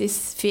 where does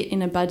this fit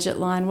in a budget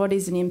line? What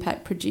is an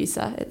impact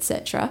producer,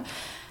 etc.?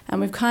 And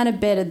we've kind of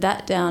bedded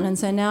that down. And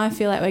so now I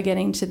feel like we're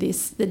getting to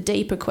the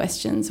deeper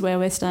questions where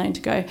we're starting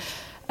to go,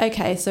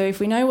 okay, so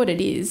if we know what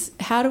it is,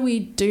 how do we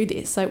do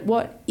this? Like,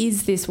 what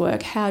is this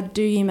work? How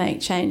do you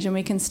make change? And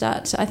we can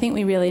start to, I think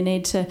we really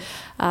need to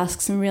ask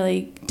some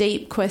really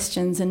deep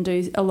questions and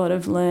do a lot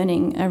of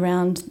learning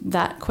around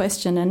that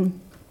question.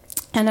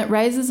 And it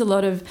raises a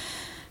lot of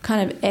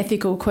kind of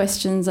ethical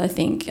questions, I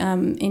think,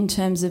 in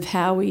terms of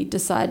how we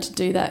decide to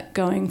do that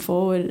going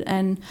forward.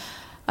 And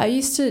I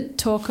used to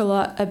talk a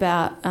lot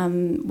about,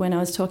 when I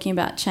was talking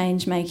about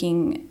change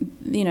making,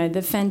 you know,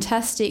 the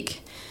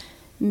fantastic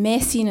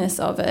messiness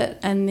of it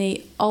and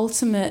the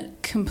ultimate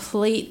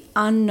complete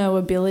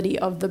unknowability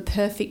of the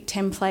perfect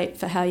template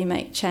for how you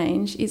make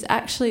change is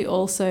actually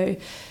also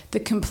the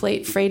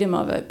complete freedom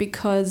of it,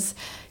 because,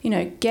 you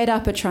know, Get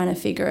Up are trying to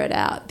figure it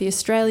out. The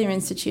Australia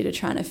Institute are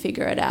trying to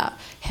figure it out.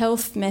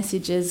 Health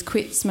messages,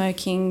 quit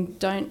smoking,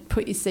 don't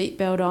put your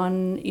seatbelt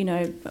on, you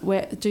know,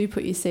 do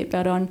put your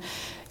seatbelt on.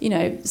 You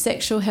know,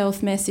 sexual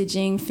health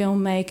messaging,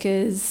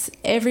 filmmakers,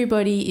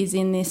 everybody is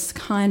in this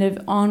kind of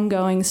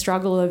ongoing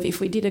struggle of, if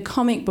we did a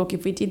comic book,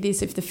 if we did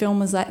this, if the film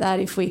was like that,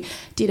 if we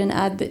did an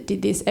ad that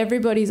did this,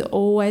 everybody's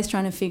always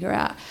trying to figure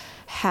out,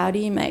 how do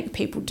you make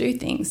people do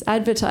things?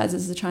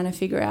 Advertisers are trying to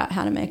figure out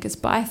how to make us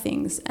buy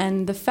things.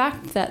 And the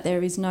fact that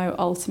there is no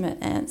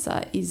ultimate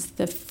answer is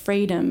the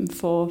freedom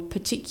for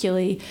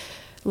particularly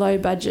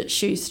low-budget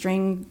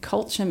shoestring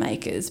culture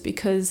makers,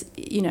 because,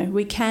 you know,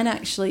 we can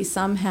actually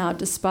somehow,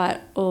 despite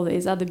all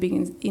these other big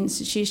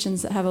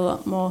institutions that have a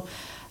lot more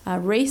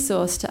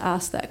resource to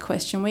ask that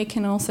question, we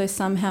can also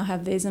somehow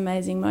have these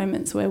amazing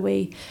moments where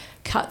we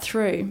cut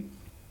through.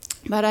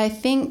 But I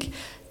think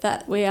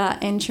that we are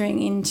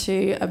entering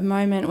into a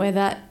moment where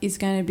that is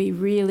going to be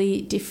really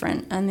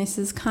different, and this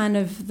is kind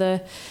of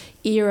the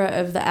era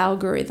of the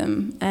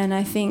algorithm. And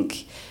I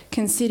think,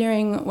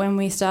 considering when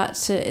we start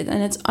to,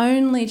 and it's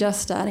only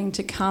just starting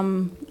to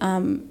come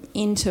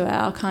into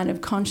our kind of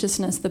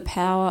consciousness, the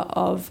power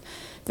of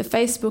the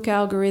Facebook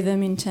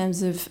algorithm in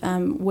terms of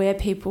where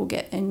people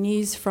get their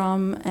news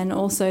from, and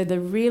also the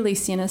really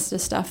sinister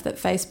stuff that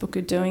Facebook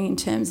are doing in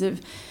terms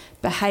of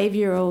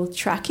behavioural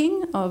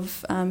tracking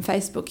of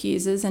Facebook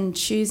users and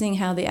choosing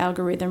how the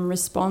algorithm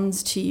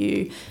responds to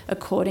you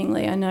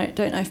accordingly. I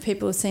don't know if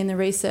people have seen the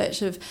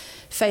research of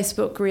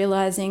Facebook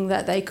realising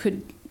that they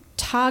could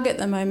target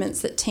the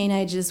moments that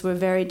teenagers were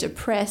very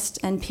depressed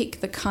and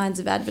pick the kinds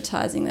of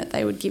advertising that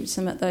they would give to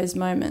them at those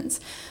moments,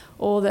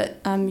 or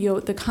that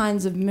the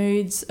kinds of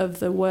moods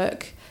of the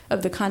work,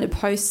 of the kind of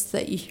posts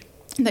that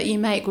you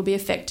make will be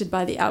affected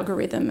by the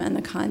algorithm and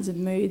the kinds of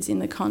moods in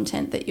the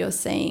content that you're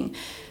seeing.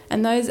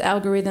 And those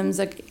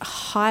algorithms are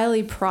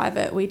highly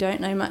private. We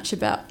don't know much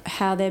about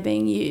how they're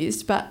being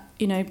used. But,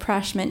 you know,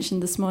 Prash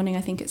mentioned this morning,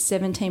 I think it's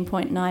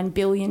 17.9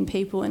 billion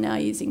people are now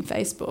using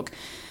Facebook.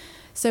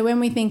 So when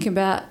we think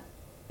about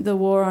the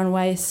war on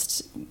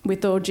waste,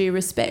 with all due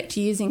respect,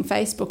 using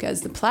Facebook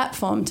as the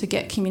platform to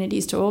get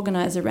communities to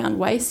organise around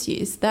waste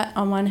use, that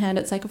on one hand,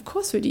 it's like, of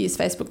course we'd use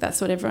Facebook, that's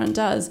what everyone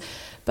does.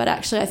 But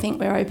actually I think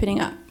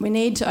we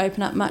need to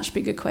open up much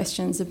bigger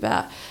questions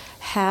about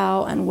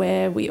how and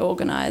where we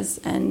organise,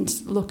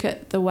 and look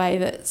at the way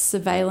that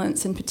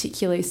surveillance, and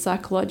particularly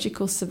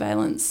psychological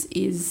surveillance,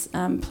 is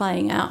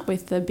playing out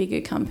with the bigger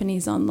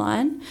companies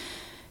online.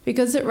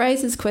 Because it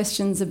raises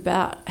questions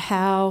about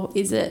how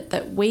is it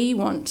that we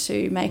want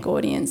to make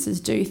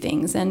audiences do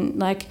things. And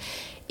like,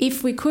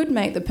 if we could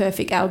make the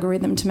perfect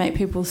algorithm to make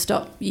people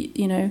stop,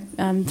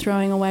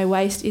 throwing away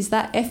waste, is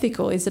that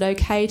ethical? Is it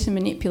okay to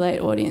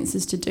manipulate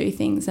audiences to do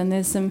things? And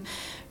there's some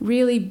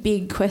really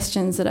big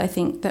questions that I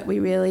think that we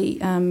really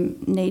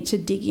need to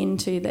dig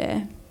into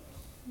there.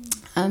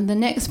 The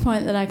next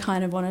point that I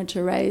kind of wanted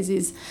to raise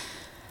is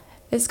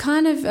it's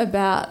kind of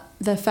about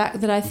the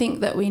fact that I think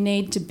that we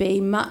need to be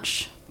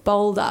much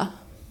bolder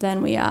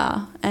than we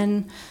are.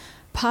 And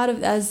part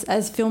of as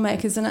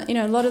filmmakers, and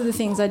a lot of the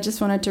things I just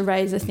wanted to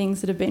raise are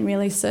things that have been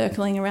really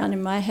circling around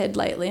in my head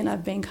lately, and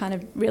I've been kind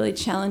of really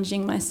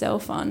challenging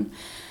myself on.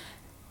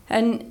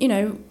 And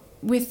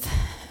with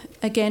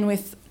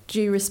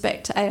due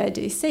respect to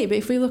AIDC, but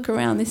if we look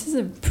around, this is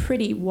a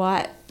pretty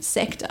white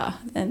sector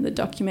and the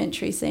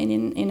documentary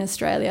scene in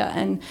Australia,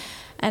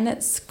 and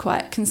it's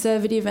quite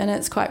conservative and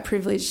it's quite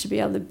privileged to be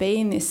able to be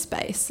in this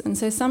space. And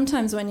so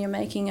sometimes when you're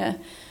making a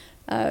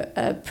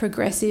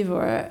progressive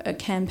or a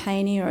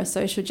campaigny or a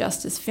social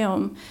justice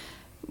film,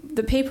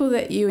 the people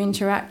that you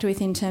interact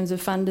with in terms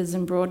of funders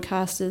and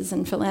broadcasters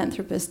and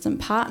philanthropists and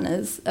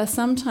partners are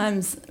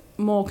sometimes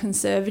more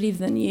conservative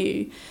than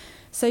you.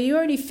 So you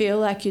already feel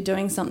like you're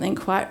doing something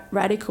quite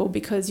radical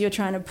because you're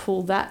trying to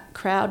pull that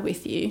crowd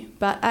with you.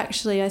 But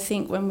actually, I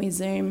think when we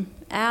zoom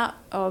out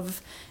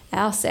of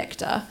our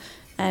sector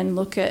and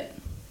look at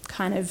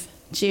kind of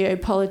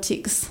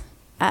geopolitics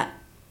at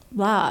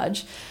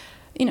large,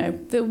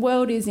 the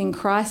world is in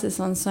crisis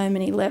on so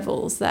many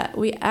levels that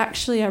we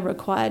actually are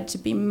required to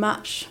be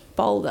much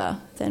bolder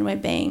than we're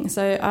being.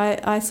 So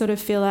I sort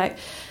of feel like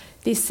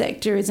this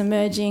sector is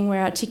emerging,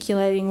 we're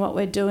articulating what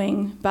we're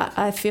doing, but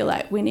I feel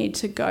like we need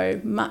to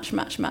go much,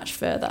 much, much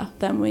further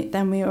than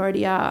we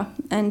already are.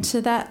 And to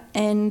that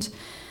end,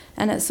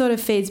 and it sort of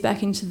feeds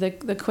back into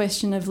the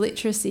question of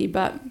literacy,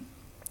 but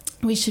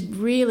we should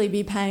really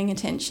be paying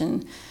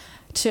attention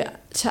to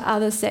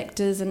other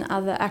sectors and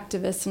other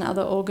activists and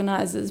other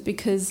organisers,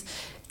 because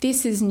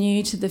this is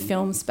new to the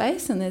film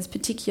space and there's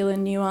particular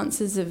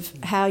nuances of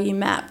how you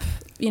map,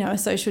 a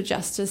social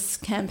justice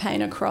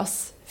campaign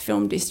across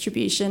film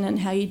distribution and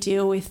how you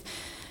deal with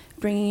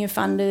bringing your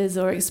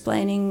funders or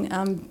explaining,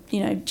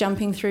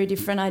 jumping through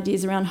different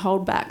ideas around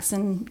holdbacks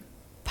and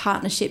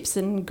partnerships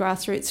and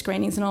grassroots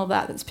screenings and all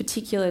that that's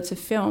particular to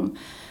film.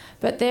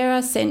 But there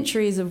are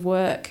centuries of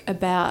work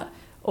about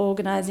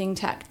organising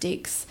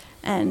tactics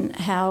and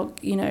how,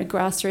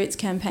 grassroots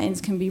campaigns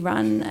can be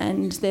run,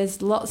 and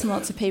there's lots and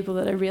lots of people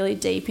that are really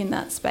deep in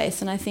that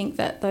space, and I think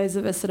that those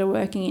of us that are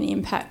working in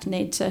impact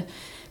need to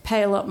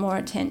pay a lot more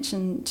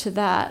attention to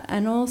that.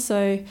 And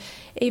also,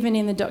 even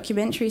in the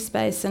documentary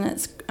space,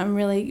 and I'm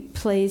really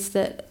pleased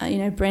that,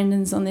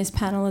 Brendan's on this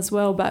panel as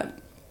well, but,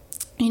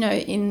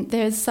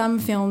 there's some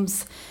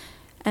films,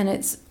 and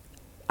it's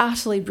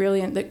utterly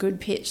brilliant that Good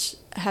Pitch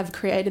have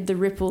created the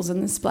ripples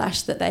and the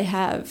splash that they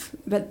have,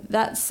 but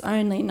that's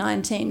only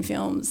 19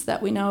 films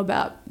that we know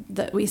about,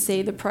 that we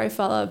see the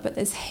profile of, but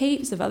there's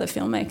heaps of other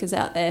filmmakers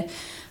out there.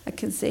 I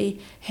can see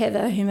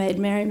Heather, who made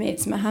Mary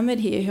Meets Mohammed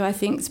here, who I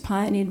think's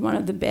pioneered one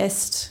of the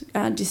best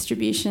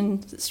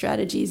distribution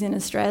strategies in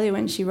Australia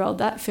when she rolled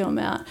that film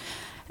out.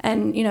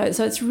 And,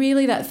 so it's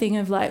really that thing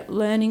of like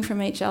learning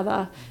from each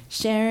other,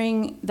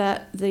 sharing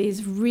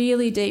these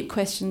really deep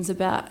questions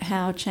about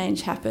how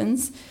change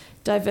happens,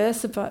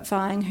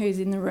 diversifying who's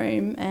in the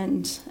room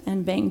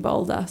and being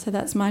bolder. So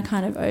that's my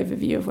kind of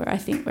overview of where I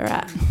think we're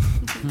at.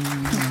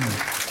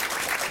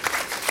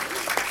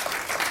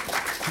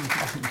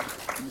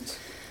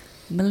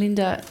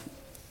 Melinda,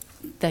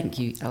 thank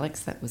you,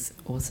 Alex. That was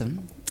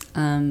awesome.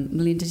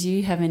 Melinda, do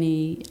you have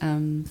any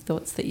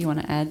thoughts that you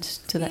want to add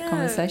to that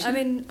conversation? I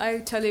mean, I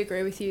totally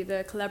agree with you.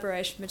 The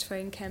collaboration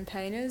between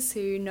campaigners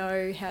who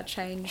know how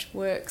change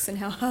works and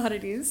how hard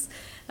it is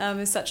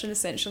such an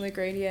essential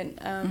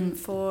ingredient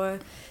for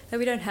that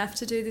we don't have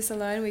to do this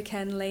alone. We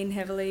can lean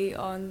heavily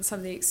on some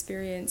of the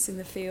experience in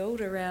the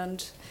field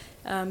around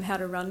how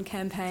to run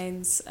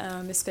campaigns,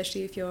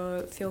 especially if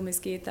your film is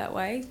geared that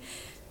way.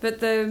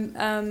 But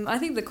I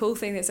think the cool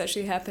thing that's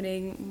actually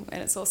happening,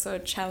 and it's also a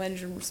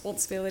challenge and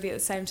responsibility at the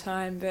same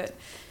time, but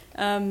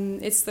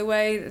it's the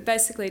way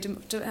basically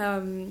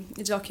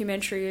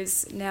documentary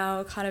is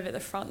now kind of at the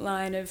front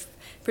line of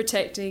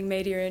protecting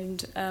media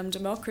and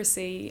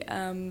democracy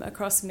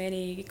across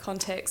many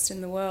contexts in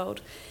the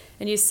world.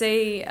 And you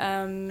see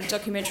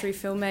documentary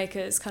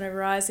filmmakers kind of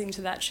rising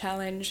to that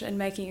challenge and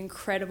making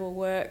incredible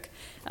work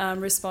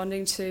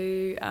responding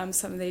to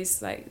some of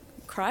these like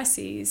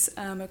crises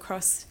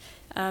across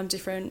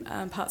different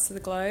parts of the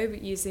globe,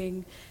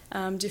 using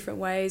different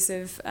ways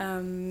of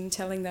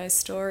telling those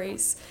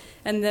stories.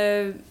 And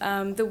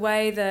the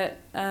way that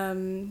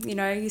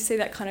you see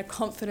that kind of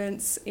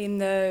confidence in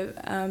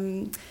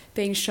the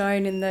being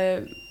shown in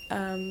the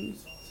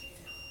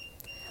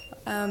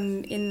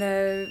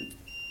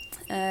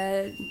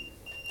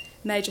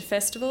major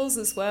festivals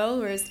as well,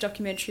 whereas the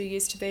documentary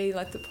used to be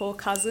like the poor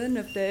cousin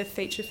of the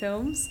feature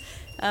films,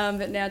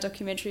 but now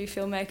documentary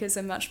filmmakers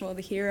are much more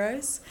the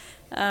heroes,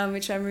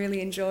 which I'm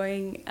really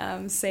enjoying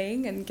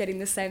seeing and getting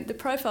the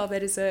profile they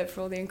deserve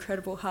for all the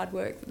incredible hard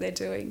work that they're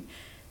doing.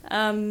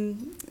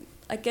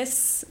 I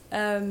guess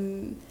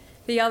I've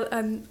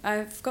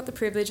got the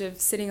privilege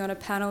of sitting on a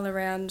panel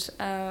around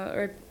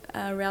or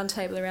a round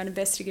table around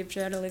investigative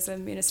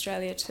journalism in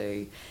Australia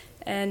too.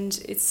 And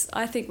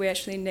I think we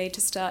actually need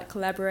to start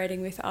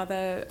collaborating with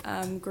other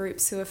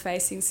groups who are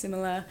facing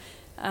similar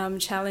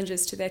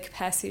challenges to their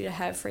capacity to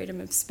have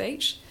freedom of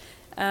speech,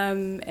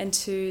 and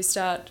to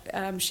start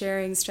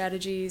sharing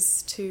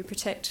strategies to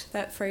protect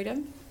that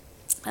freedom.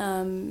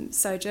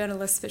 So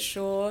journalists for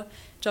sure,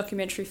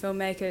 documentary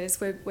filmmakers,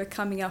 we're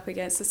coming up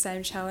against the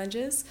same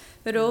challenges,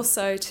 but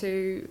also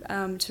to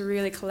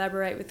really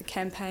collaborate with the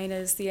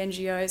campaigners, the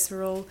NGOs who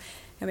are all,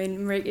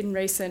 in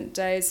recent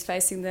days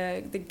facing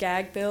the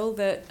gag bill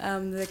that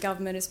the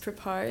government has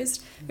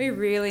proposed. We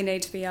really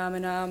need to be arm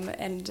in arm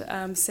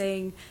and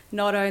seeing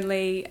not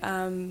only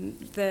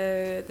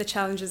the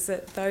challenges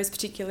that those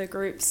particular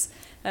groups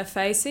are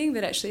facing,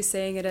 but actually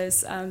seeing it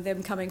as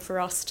them coming for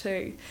us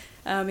too.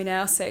 In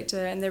our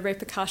sector, and the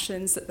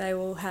repercussions that they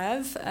will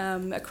have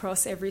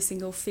across every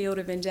single field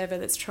of endeavour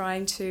that's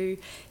trying to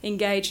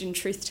engage in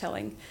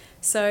truth-telling.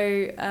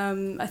 So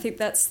I think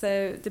that's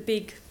the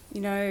big,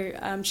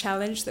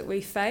 challenge that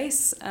we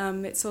face.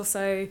 It's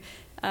also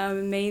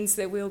means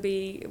that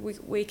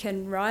we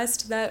can rise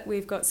to that.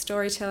 We've got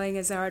storytelling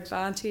as our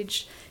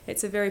advantage.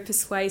 It's a very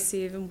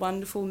persuasive and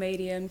wonderful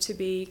medium to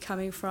be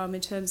coming from in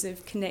terms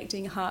of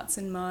connecting hearts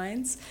and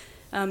minds.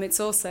 It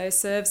also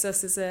serves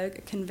us as a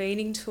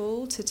convening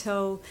tool to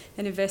tell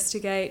and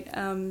investigate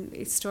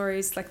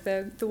stories. Like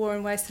the War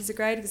on Waste is a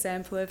great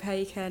example of how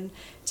you can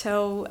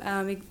tell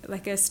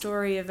like a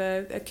story of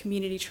a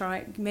community,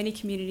 many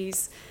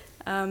communities,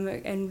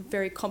 and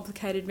very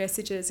complicated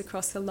messages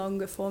across a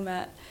longer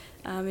format,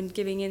 and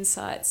giving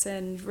insights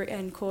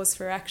and cause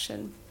for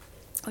action.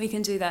 We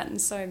can do that in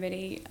so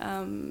many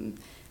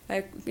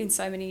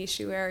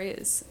issue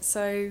areas.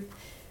 So.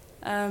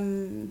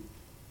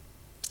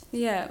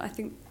 I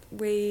think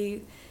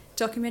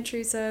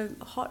documentaries are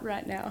hot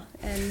right now,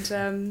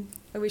 and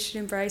we should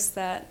embrace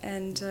that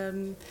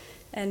and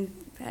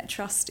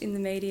trust in the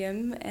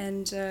medium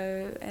and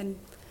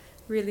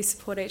really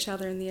support each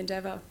other in the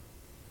endeavour.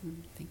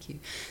 Thank you.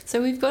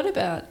 So we've got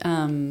about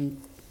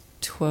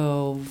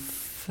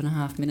 12 and a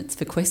half minutes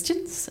for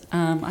questions.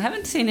 I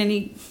haven't seen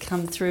any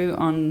come through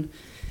on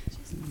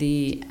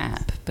the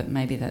app, but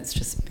maybe that's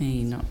just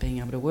me not being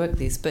able to work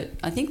this. But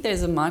I think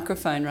there's a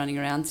microphone running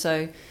around,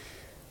 so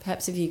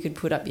perhaps if you could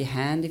put up your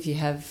hand if you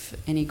have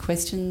any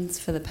questions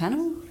for the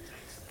panel.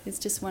 There's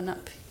just one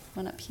up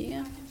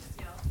here.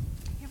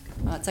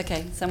 Oh, it's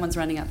okay. Someone's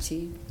running up to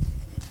you.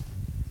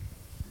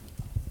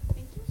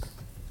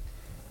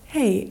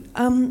 Hey,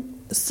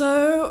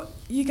 so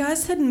you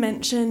guys had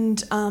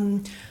mentioned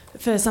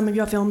for some of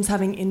your films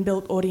having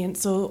inbuilt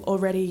audience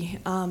already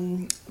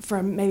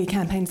from maybe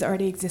campaigns that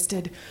already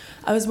existed.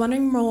 I was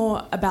wondering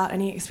more about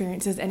any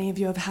experiences any of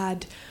you have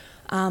had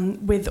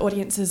with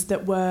audiences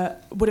that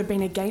would have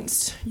been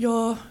against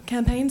your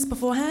campaigns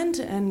beforehand,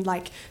 and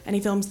like any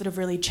films that have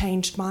really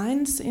changed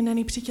minds in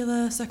any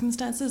particular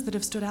circumstances that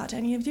have stood out to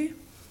any of you?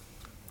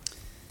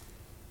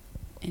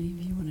 Any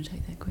of you want to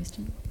take that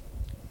question?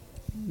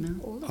 No?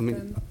 All of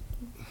them.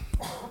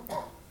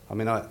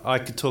 I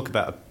could talk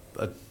about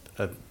a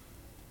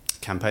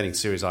campaigning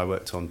series I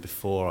worked on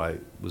before I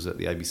was at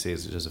the ABC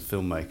as a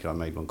filmmaker. I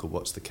made one called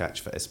What's the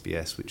Catch for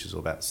SBS, which is all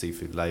about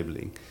seafood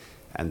labelling.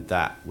 And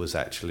that was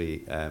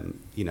actually,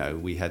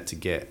 we had to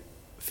get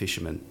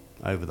fishermen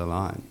over the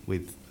line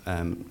with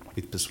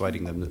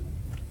persuading them that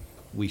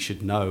we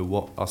should know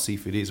what our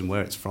seafood is and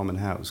where it's from and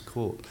how it was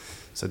caught.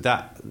 So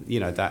that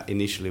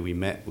initially we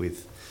met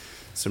with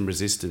some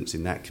resistance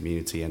in that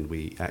community, and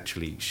we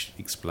actually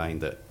explained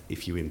that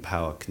if you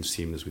empower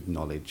consumers with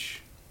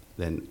knowledge,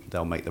 then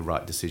they'll make the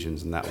right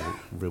decisions, and that will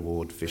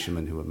reward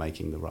fishermen who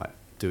are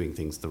doing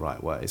things the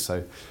right way.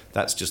 So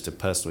that's just a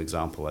personal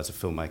example as a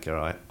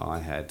filmmaker I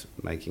had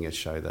making a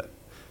show that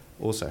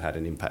also had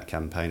an impact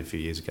campaign a few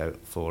years ago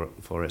for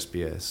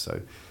SBS.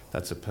 So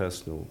that's a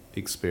personal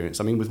experience.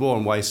 With War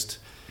on Waste,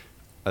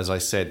 as I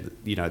said,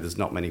 there's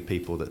not many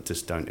people that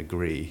just don't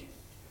agree.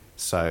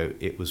 So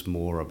it was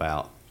more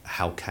about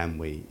how can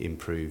we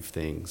improve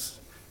things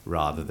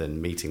rather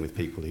than meeting with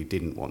people who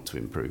didn't want to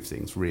improve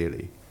things,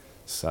 really.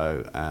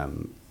 So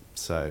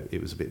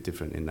it was a bit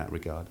different in that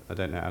regard. I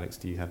don't know, Alex,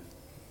 do you have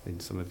in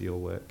some of your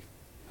work?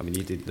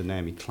 You did the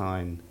Naomi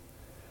Klein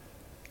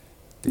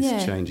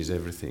This Changes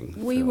Everything.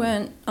 We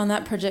weren't, on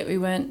that project, we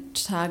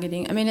weren't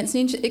targeting.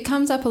 It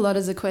comes up a lot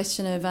as a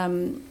question of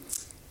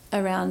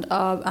around,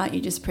 aren't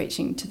you just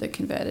preaching to the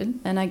converted?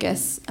 And I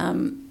guess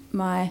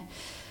my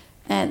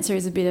answer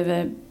is a bit of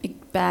a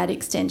bad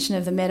extension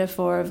of the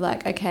metaphor of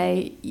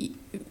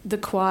the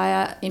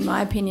choir, in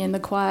my opinion, the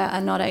choir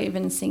are not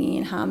even singing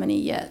in harmony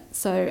yet.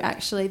 So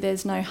actually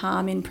there's no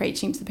harm in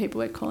preaching to the people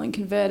we're calling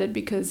converted,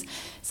 because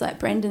it's like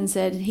Brendan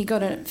said,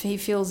 he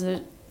feels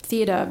a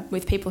theatre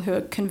with people who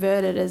are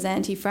converted as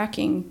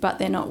anti-fracking, but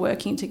they're not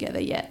working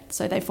together yet.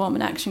 So they form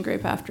an action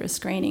group after a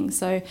screening.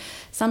 So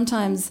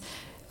sometimes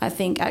I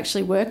think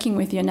actually working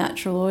with your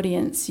natural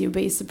audience, you'll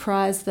be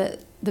surprised that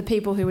the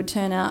people who would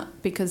turn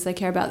out because they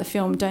care about the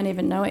film don't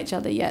even know each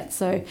other yet.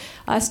 So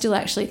I still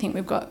actually think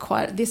we've got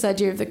quite this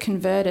idea of the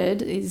converted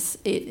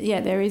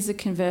there is a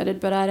converted,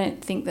 but I don't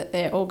think that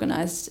they're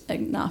organised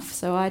enough.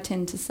 So I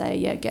tend to say,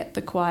 get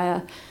the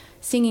choir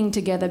singing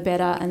together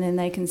better, and then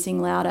they can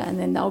sing louder, and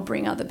then they'll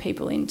bring other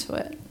people into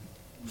it.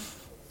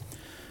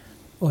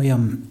 Well,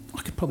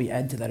 I could probably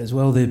add to that as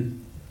well.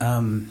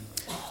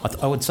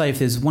 I would say if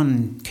there's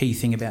one key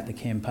thing about the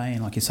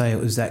campaign, like you say, it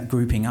was that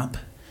grouping up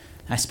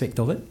aspect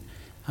of it.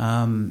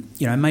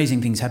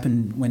 Amazing things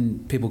happen when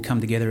people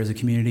come together as a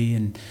community,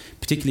 and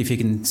particularly if you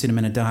can sit them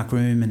in a dark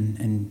room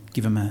and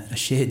give them a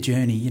shared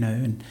journey,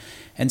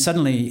 and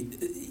suddenly,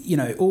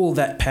 all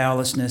that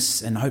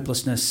powerlessness and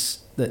hopelessness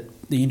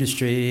that the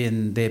industry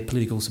and their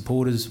political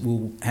supporters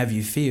will have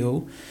you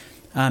feel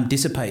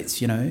dissipates,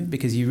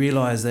 because you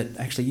realise that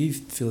actually you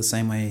feel the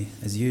same way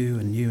as you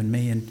and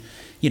me,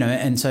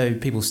 and so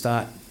people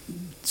start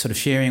sort of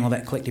sharing all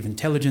that collective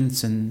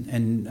intelligence,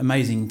 and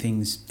amazing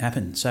things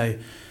happen. So,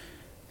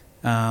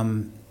 I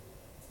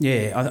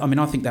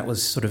think that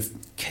was sort of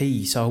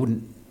key. So I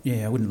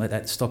wouldn't let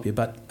that stop you.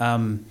 But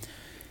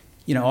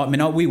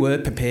we were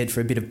prepared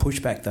for a bit of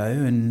pushback though,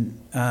 and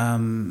I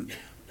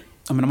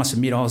must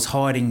admit I was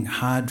hiding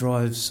hard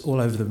drives all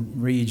over the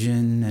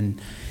region,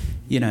 and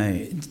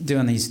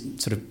doing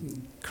these sort of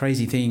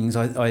crazy things.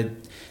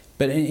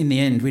 But in the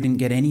end, we didn't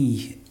get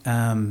any.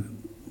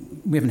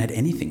 We haven't had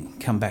anything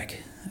come back,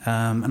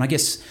 and I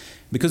guess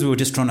because we were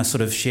just trying to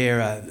sort of share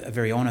a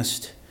very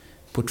honest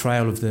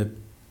portrayal of the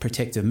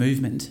protective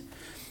movement,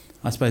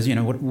 I suppose,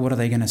 what are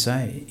they going to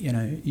say?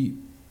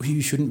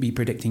 You shouldn't be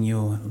protecting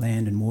your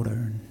land and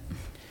water,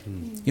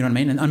 and you know what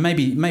I mean? And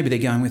maybe they're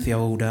going with the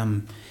old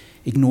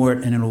ignore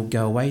it and it'll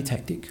go away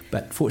tactic,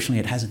 but fortunately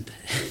it hasn't.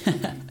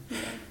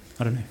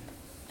 I don't know.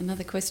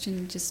 Another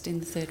question just in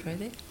the third row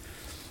there.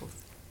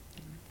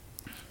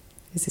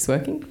 Is this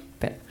working?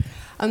 Better.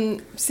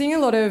 Seeing a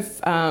lot of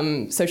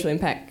social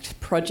impact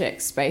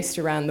projects based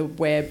around the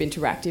web,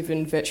 interactive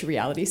and virtual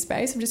reality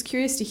space. I'm just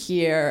curious to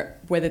hear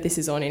whether this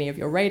is on any of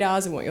your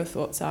radars and what your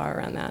thoughts are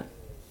around that.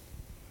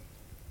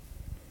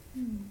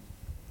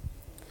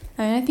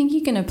 I think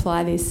you can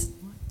apply this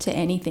to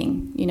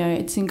anything.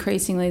 It's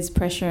increasingly there's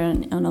pressure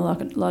on a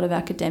lot of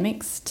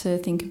academics to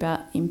think about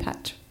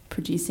impact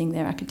producing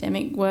their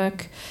academic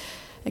work.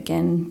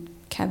 Again,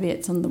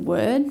 caveats on the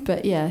word,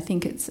 but I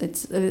think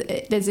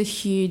there's a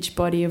huge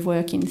body of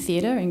work in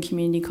theatre and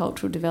community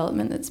cultural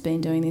development that's been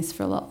doing this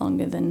for a lot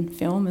longer than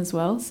film as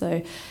well.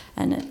 So,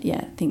 I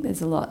think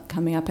there's a lot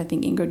coming up. I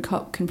think Ingrid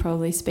Kopp can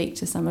probably speak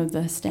to some of the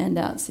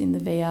standouts in the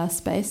VR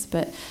space,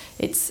 but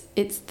it's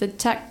the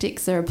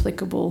tactics are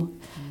applicable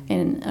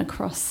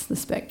across the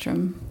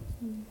spectrum.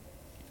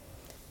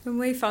 When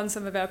we fund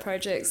some of our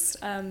projects,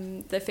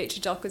 the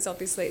feature doc is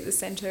obviously at the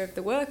centre of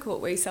the work,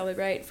 what we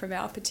celebrate from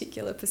our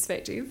particular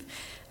perspective.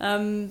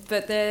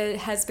 But there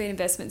has been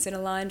investments in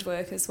aligned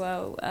work as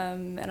well.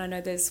 And I know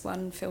there's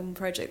one film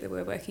project that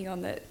we're working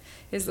on that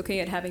is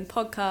looking at having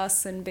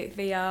podcasts and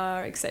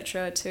VR,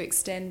 etc., to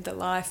extend the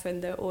life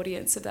and the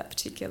audience of that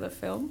particular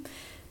film.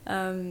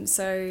 I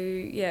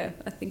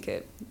think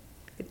it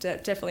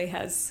definitely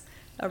has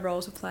a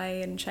role to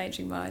play in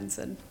changing minds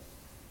and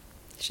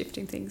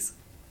shifting things.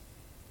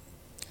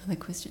 Other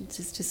questions?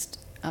 It's just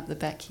up the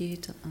back here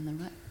on the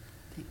right.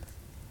 Thanks.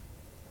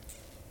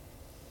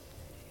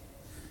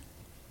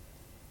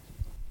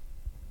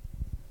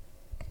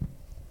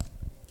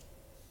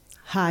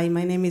 Hi,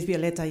 my name is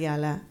Violeta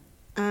Ayala.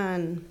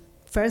 And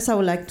first I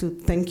would like to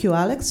thank you,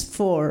 Alex,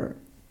 for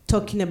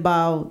talking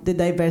about the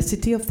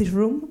diversity of this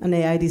room and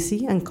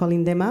AIDC and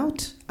calling them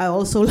out. I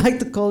also like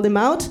to call them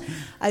out.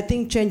 I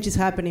think change is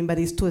happening, but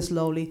it's too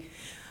slowly.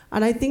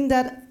 And I think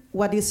that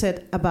what you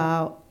said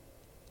about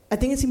I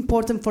think it's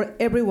important for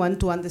everyone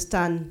to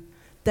understand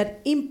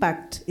that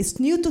impact is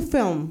new to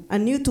film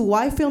and new to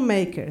white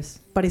filmmakers,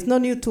 but it's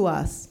not new to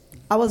us.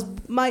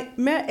 My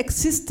mere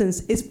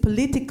existence is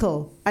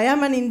political. I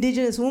am an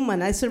indigenous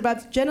woman. I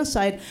survived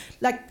genocide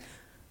like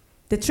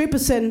the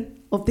 3%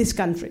 of this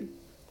country.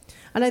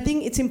 And I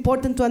think it's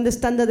important to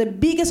understand that the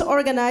biggest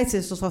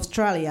organizers of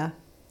Australia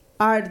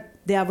are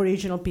the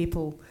Aboriginal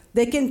people.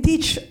 They can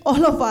teach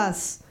all of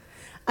us.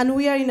 And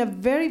we are in a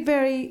very,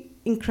 very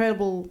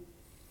incredible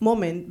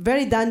moment,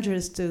 very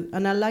dangerous too.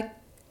 And I'd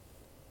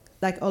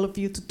like all of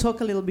you to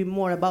talk a little bit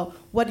more about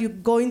what you're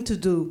going to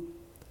do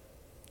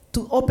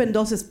to open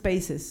those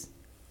spaces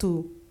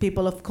to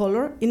people of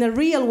color in a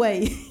real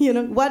way.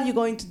 What are you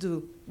going to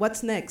do?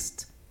 What's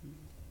next?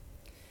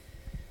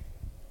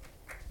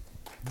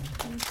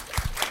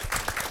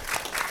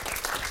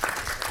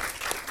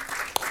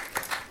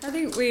 I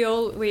think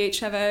we each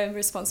have a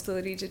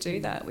responsibility to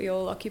do that. We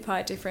all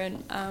occupy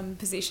different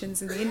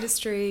positions in the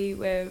industry.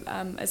 We're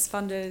as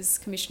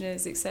funders,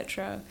 commissioners,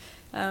 etc.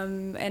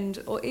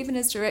 Or even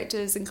as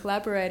directors and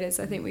collaborators,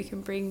 I think we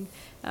can bring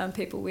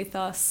people with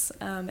us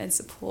and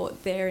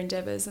support their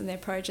endeavours and their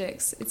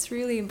projects. It's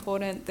really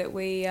important that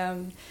we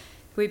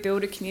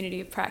build a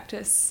community of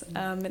practice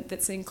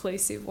that's an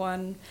inclusive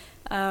one.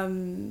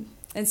 And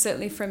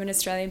certainly from an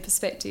Australian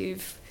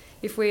perspective,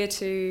 if we are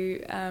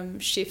to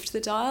shift the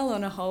dial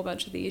on a whole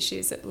bunch of the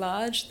issues at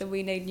large, then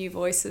we need new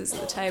voices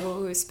at the table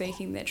who are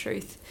speaking their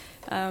truth.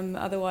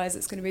 Otherwise,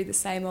 it's going to be the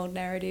same old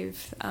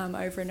narrative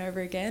over and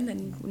over again,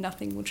 and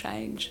nothing will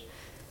change.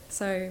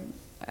 So,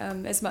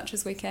 as much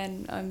as we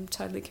can, I'm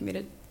totally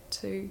committed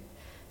to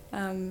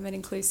an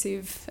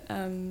inclusive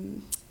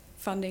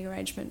funding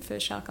arrangement for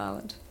Shark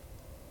Island.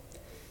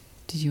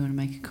 Did you want to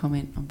make a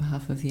comment on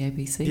behalf of the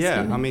ABC? Yeah,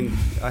 Stephen? I mean,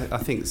 I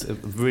think it's a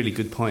really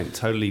good point,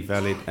 totally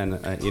valid, and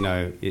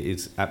it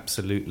is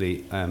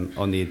absolutely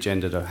on the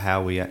agenda to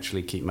how we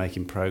actually keep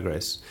making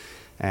progress.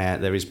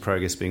 There is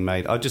progress being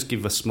made. I'll just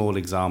give a small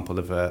example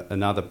of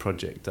another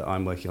project that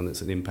I'm working on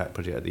that's an impact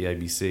project at the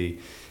ABC.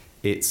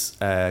 It's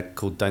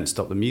called Don't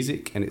Stop the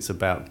Music, and it's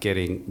about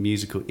getting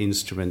musical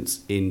instruments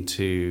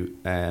into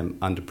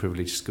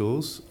underprivileged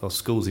schools, or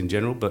schools in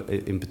general, but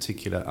in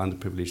particular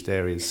underprivileged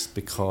areas,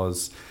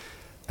 because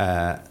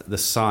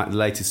the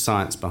latest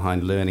science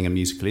behind learning a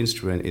musical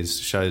instrument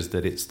shows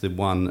that it's the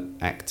one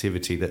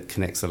activity that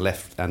connects the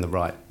left and the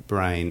right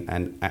brain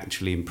and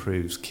actually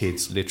improves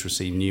kids'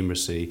 literacy,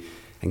 numeracy,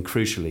 and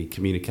crucially,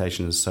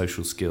 communication and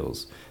social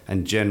skills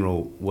and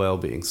general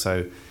well-being.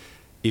 So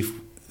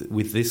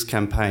with this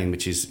campaign,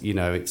 which is,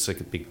 it's like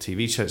a big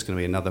TV show, it's going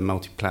to be another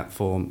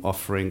multi-platform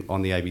offering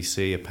on the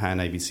ABC, a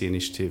pan-ABC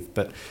initiative,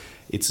 but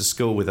it's a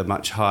school with a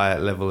much higher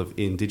level of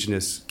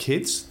Indigenous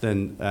kids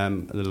than a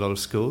lot of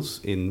schools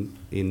in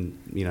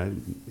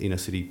inner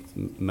city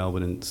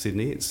Melbourne and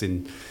Sydney. It's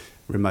in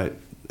remote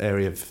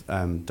area of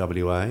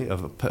WA,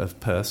 of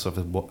Perth, of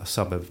a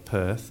suburb of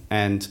Perth,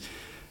 and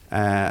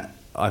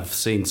I've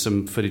seen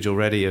some footage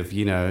already of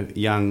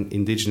young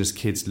Indigenous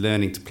kids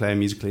learning to play a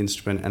musical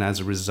instrument, and as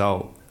a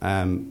result,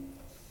 you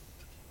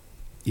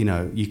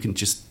can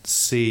just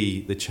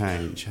see the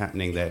change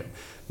happening there,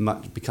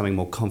 becoming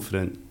more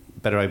confident,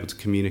 better able to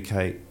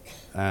communicate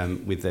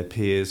with their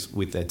peers,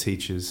 with their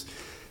teachers.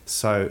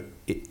 So,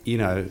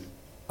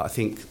 I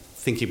think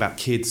thinking about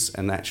kids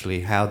and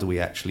actually how do we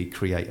actually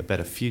create a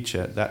better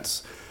future,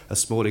 that's a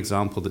small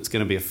example that's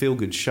going to be a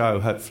feel-good show,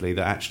 hopefully,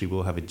 that actually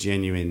will have a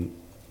genuine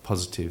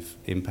positive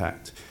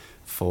impact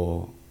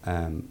for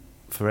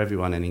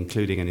everyone, and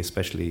including and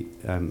especially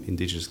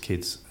Indigenous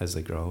kids as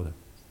they grow older.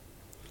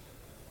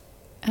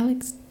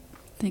 Alex?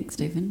 Thanks,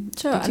 Stephen.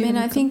 Sure.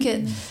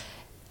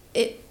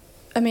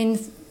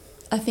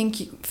 I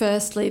think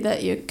firstly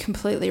that you're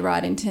completely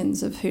right in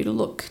terms of who to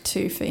look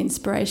to for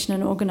inspiration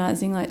and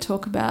organising. Like,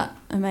 talk about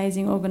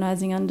amazing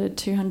organising under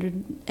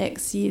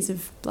 200x years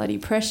of bloody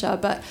pressure,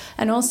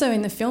 and also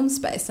in the film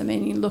space. I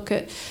mean, you look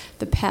at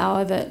the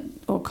power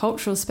or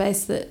cultural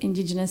space that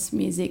Indigenous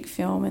music,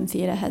 film and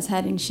theatre has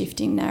had in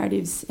shifting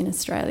narratives in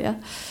Australia.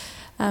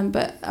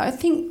 But I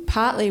think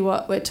partly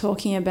what we're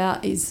talking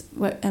about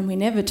and we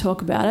never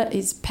talk about it,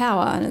 is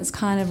power. And it's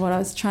kind of what I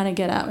was trying to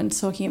get at when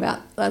talking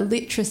about the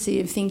literacy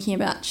of thinking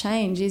about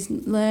change, is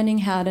learning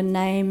how to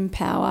name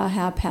power,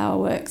 how power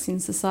works in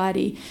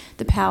society,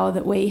 the power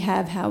that we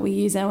have, how we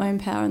use our own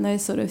power and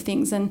those sort of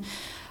things. And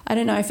I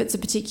don't know if it's a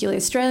particularly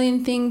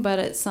Australian thing, but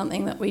it's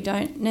something that we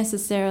don't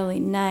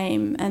necessarily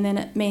name. And then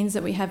it means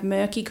that we have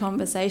murky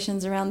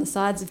conversations around the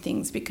sides of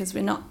things because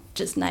we're not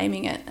just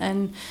naming it.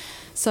 And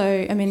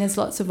so, I mean, there's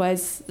lots of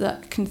ways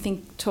that I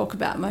can talk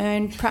about my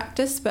own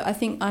practice, but I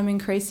think I'm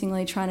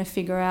increasingly trying to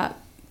figure out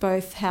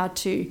both how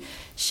to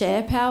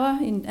share power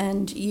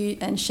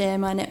and share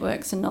my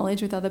networks and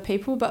knowledge with other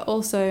people, but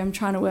also I'm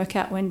trying to work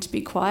out when to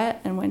be quiet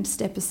and when to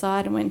step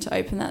aside and when to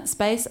open that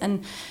space.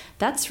 And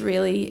that's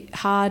really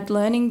hard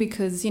learning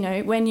because,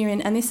 when you're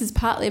in, and this is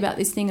partly about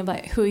this thing of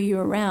like who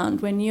you're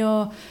around, when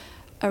you're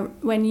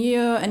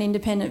an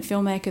independent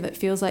filmmaker that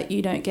feels like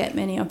you don't get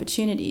many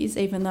opportunities,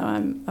 even though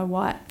I'm a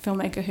white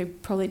filmmaker who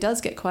probably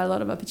does get quite a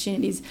lot of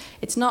opportunities,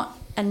 it's not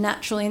a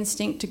natural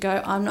instinct to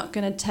go, I'm not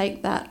going to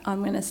take that,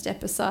 I'm going to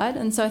step aside.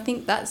 And so I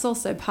think that's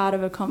also part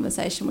of a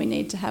conversation we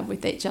need to have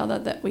with each other,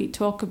 that we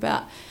talk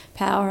about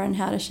power and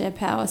how to share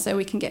power so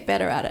we can get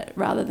better at it,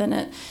 rather than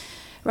it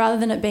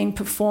being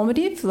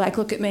performative, like,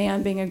 look at me,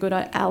 I'm being a good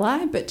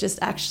ally, but just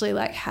actually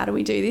like, how do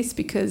we do this?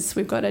 Because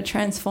we've got to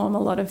transform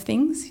a lot of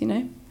things,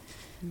 I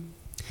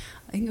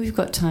think we've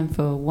got time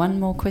for one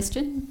more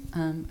question.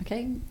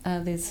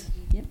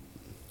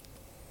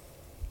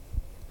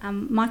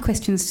 My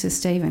question's to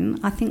Stephen.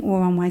 I think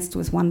War on Waste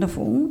was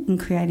wonderful in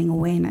creating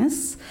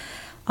awareness.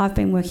 I've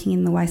been working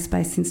in the waste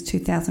space since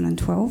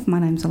 2012. My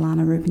name's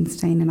Alana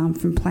Rubinstein and I'm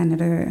from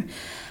Planet Earth.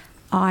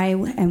 I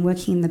am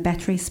working in the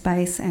battery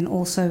space and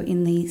also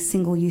in the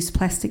single-use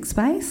plastic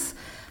space.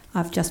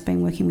 I've just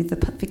been working with the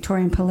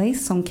Victorian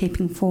Police on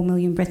keeping 4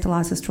 million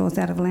breathalyser straws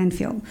out of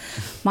landfill.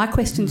 My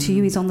question to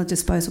you is on the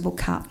disposable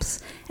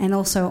cups and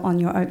also on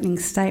your opening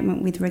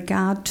statement with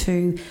regard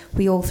to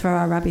we all throw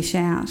our rubbish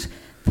out.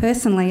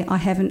 Personally,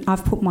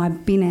 I've put my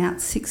bin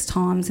out 6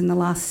 times in the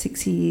last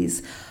 6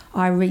 years.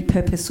 I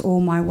repurpose all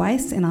my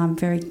waste and I'm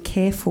very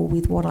careful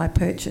with what I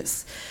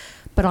purchase.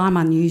 But I'm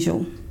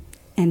unusual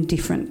and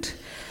different.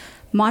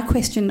 My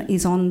question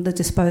is on the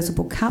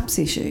disposable cups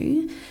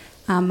issue.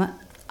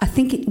 I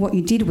think what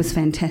you did was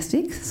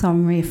fantastic, so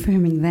I'm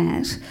reaffirming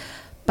that.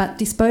 But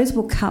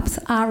disposable cups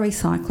are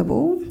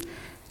recyclable.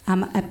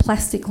 A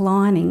plastic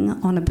lining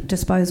on a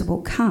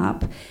disposable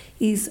cup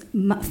is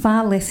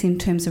far less in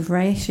terms of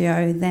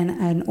ratio than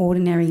an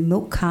ordinary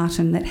milk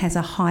carton that has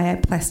a higher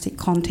plastic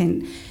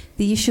content.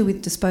 The issue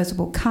with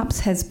disposable cups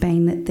has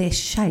been that their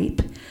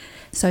shape.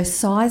 So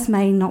size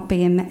may not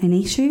be an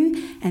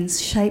issue, and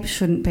shape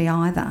shouldn't be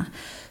either.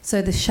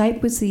 So the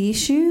shape was the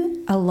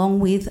issue, along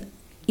with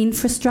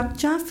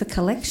infrastructure for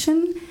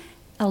collection,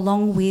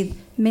 along with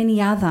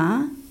many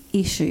other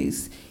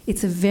issues.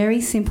 It's a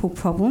very simple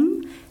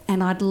problem,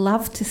 and I'd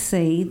love to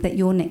see that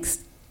your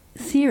next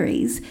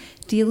series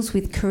deals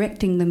with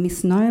correcting the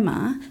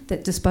misnomer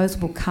that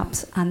disposable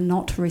cups are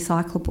not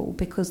recyclable,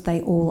 because they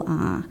all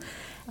are.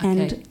 Okay.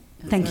 And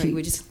thank you.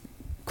 We just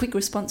quick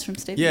response from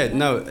Stephen. Yeah,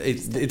 no,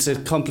 it's a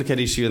complicated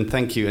issue, and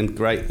thank you, and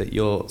great that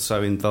you're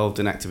so involved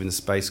and active in the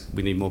space.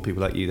 We need more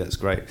people like you. That's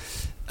great.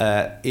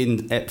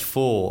 In Ep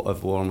 4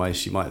 of War on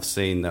Waste, you might have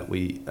seen that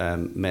we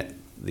met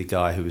the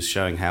guy who was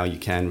showing how you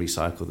can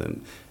recycle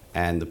them.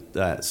 And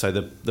so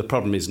the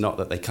problem is not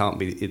that they can't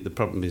be. The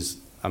problem is,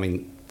 I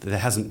mean, there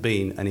hasn't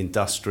been an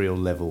industrial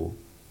level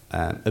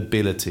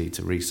ability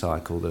to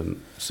recycle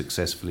them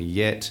successfully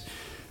yet.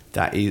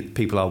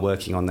 People are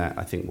working on that.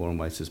 I think War on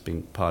Waste has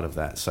been part of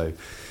that. So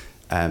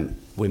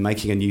we're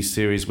making a new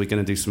series. We're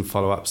going to do some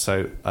follow-up.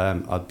 So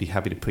I'd be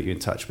happy to put you in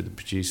touch with the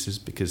producers,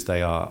 because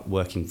they are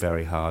working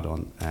very hard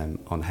on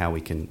how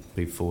we can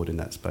move forward in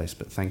that space.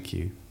 But thank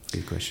you for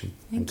your question.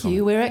 Thank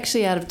you. We're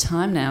actually out of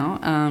time now.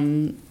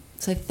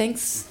 So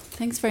thanks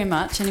very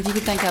much. And if you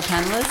could thank our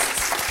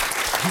panellists.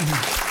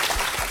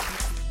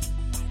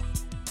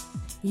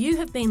 You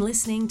have been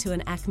listening to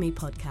an ACME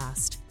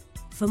podcast.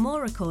 For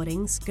more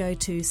recordings, go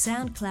to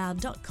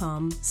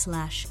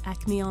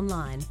soundcloud.com/ACME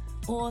Online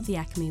or the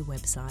ACME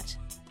website.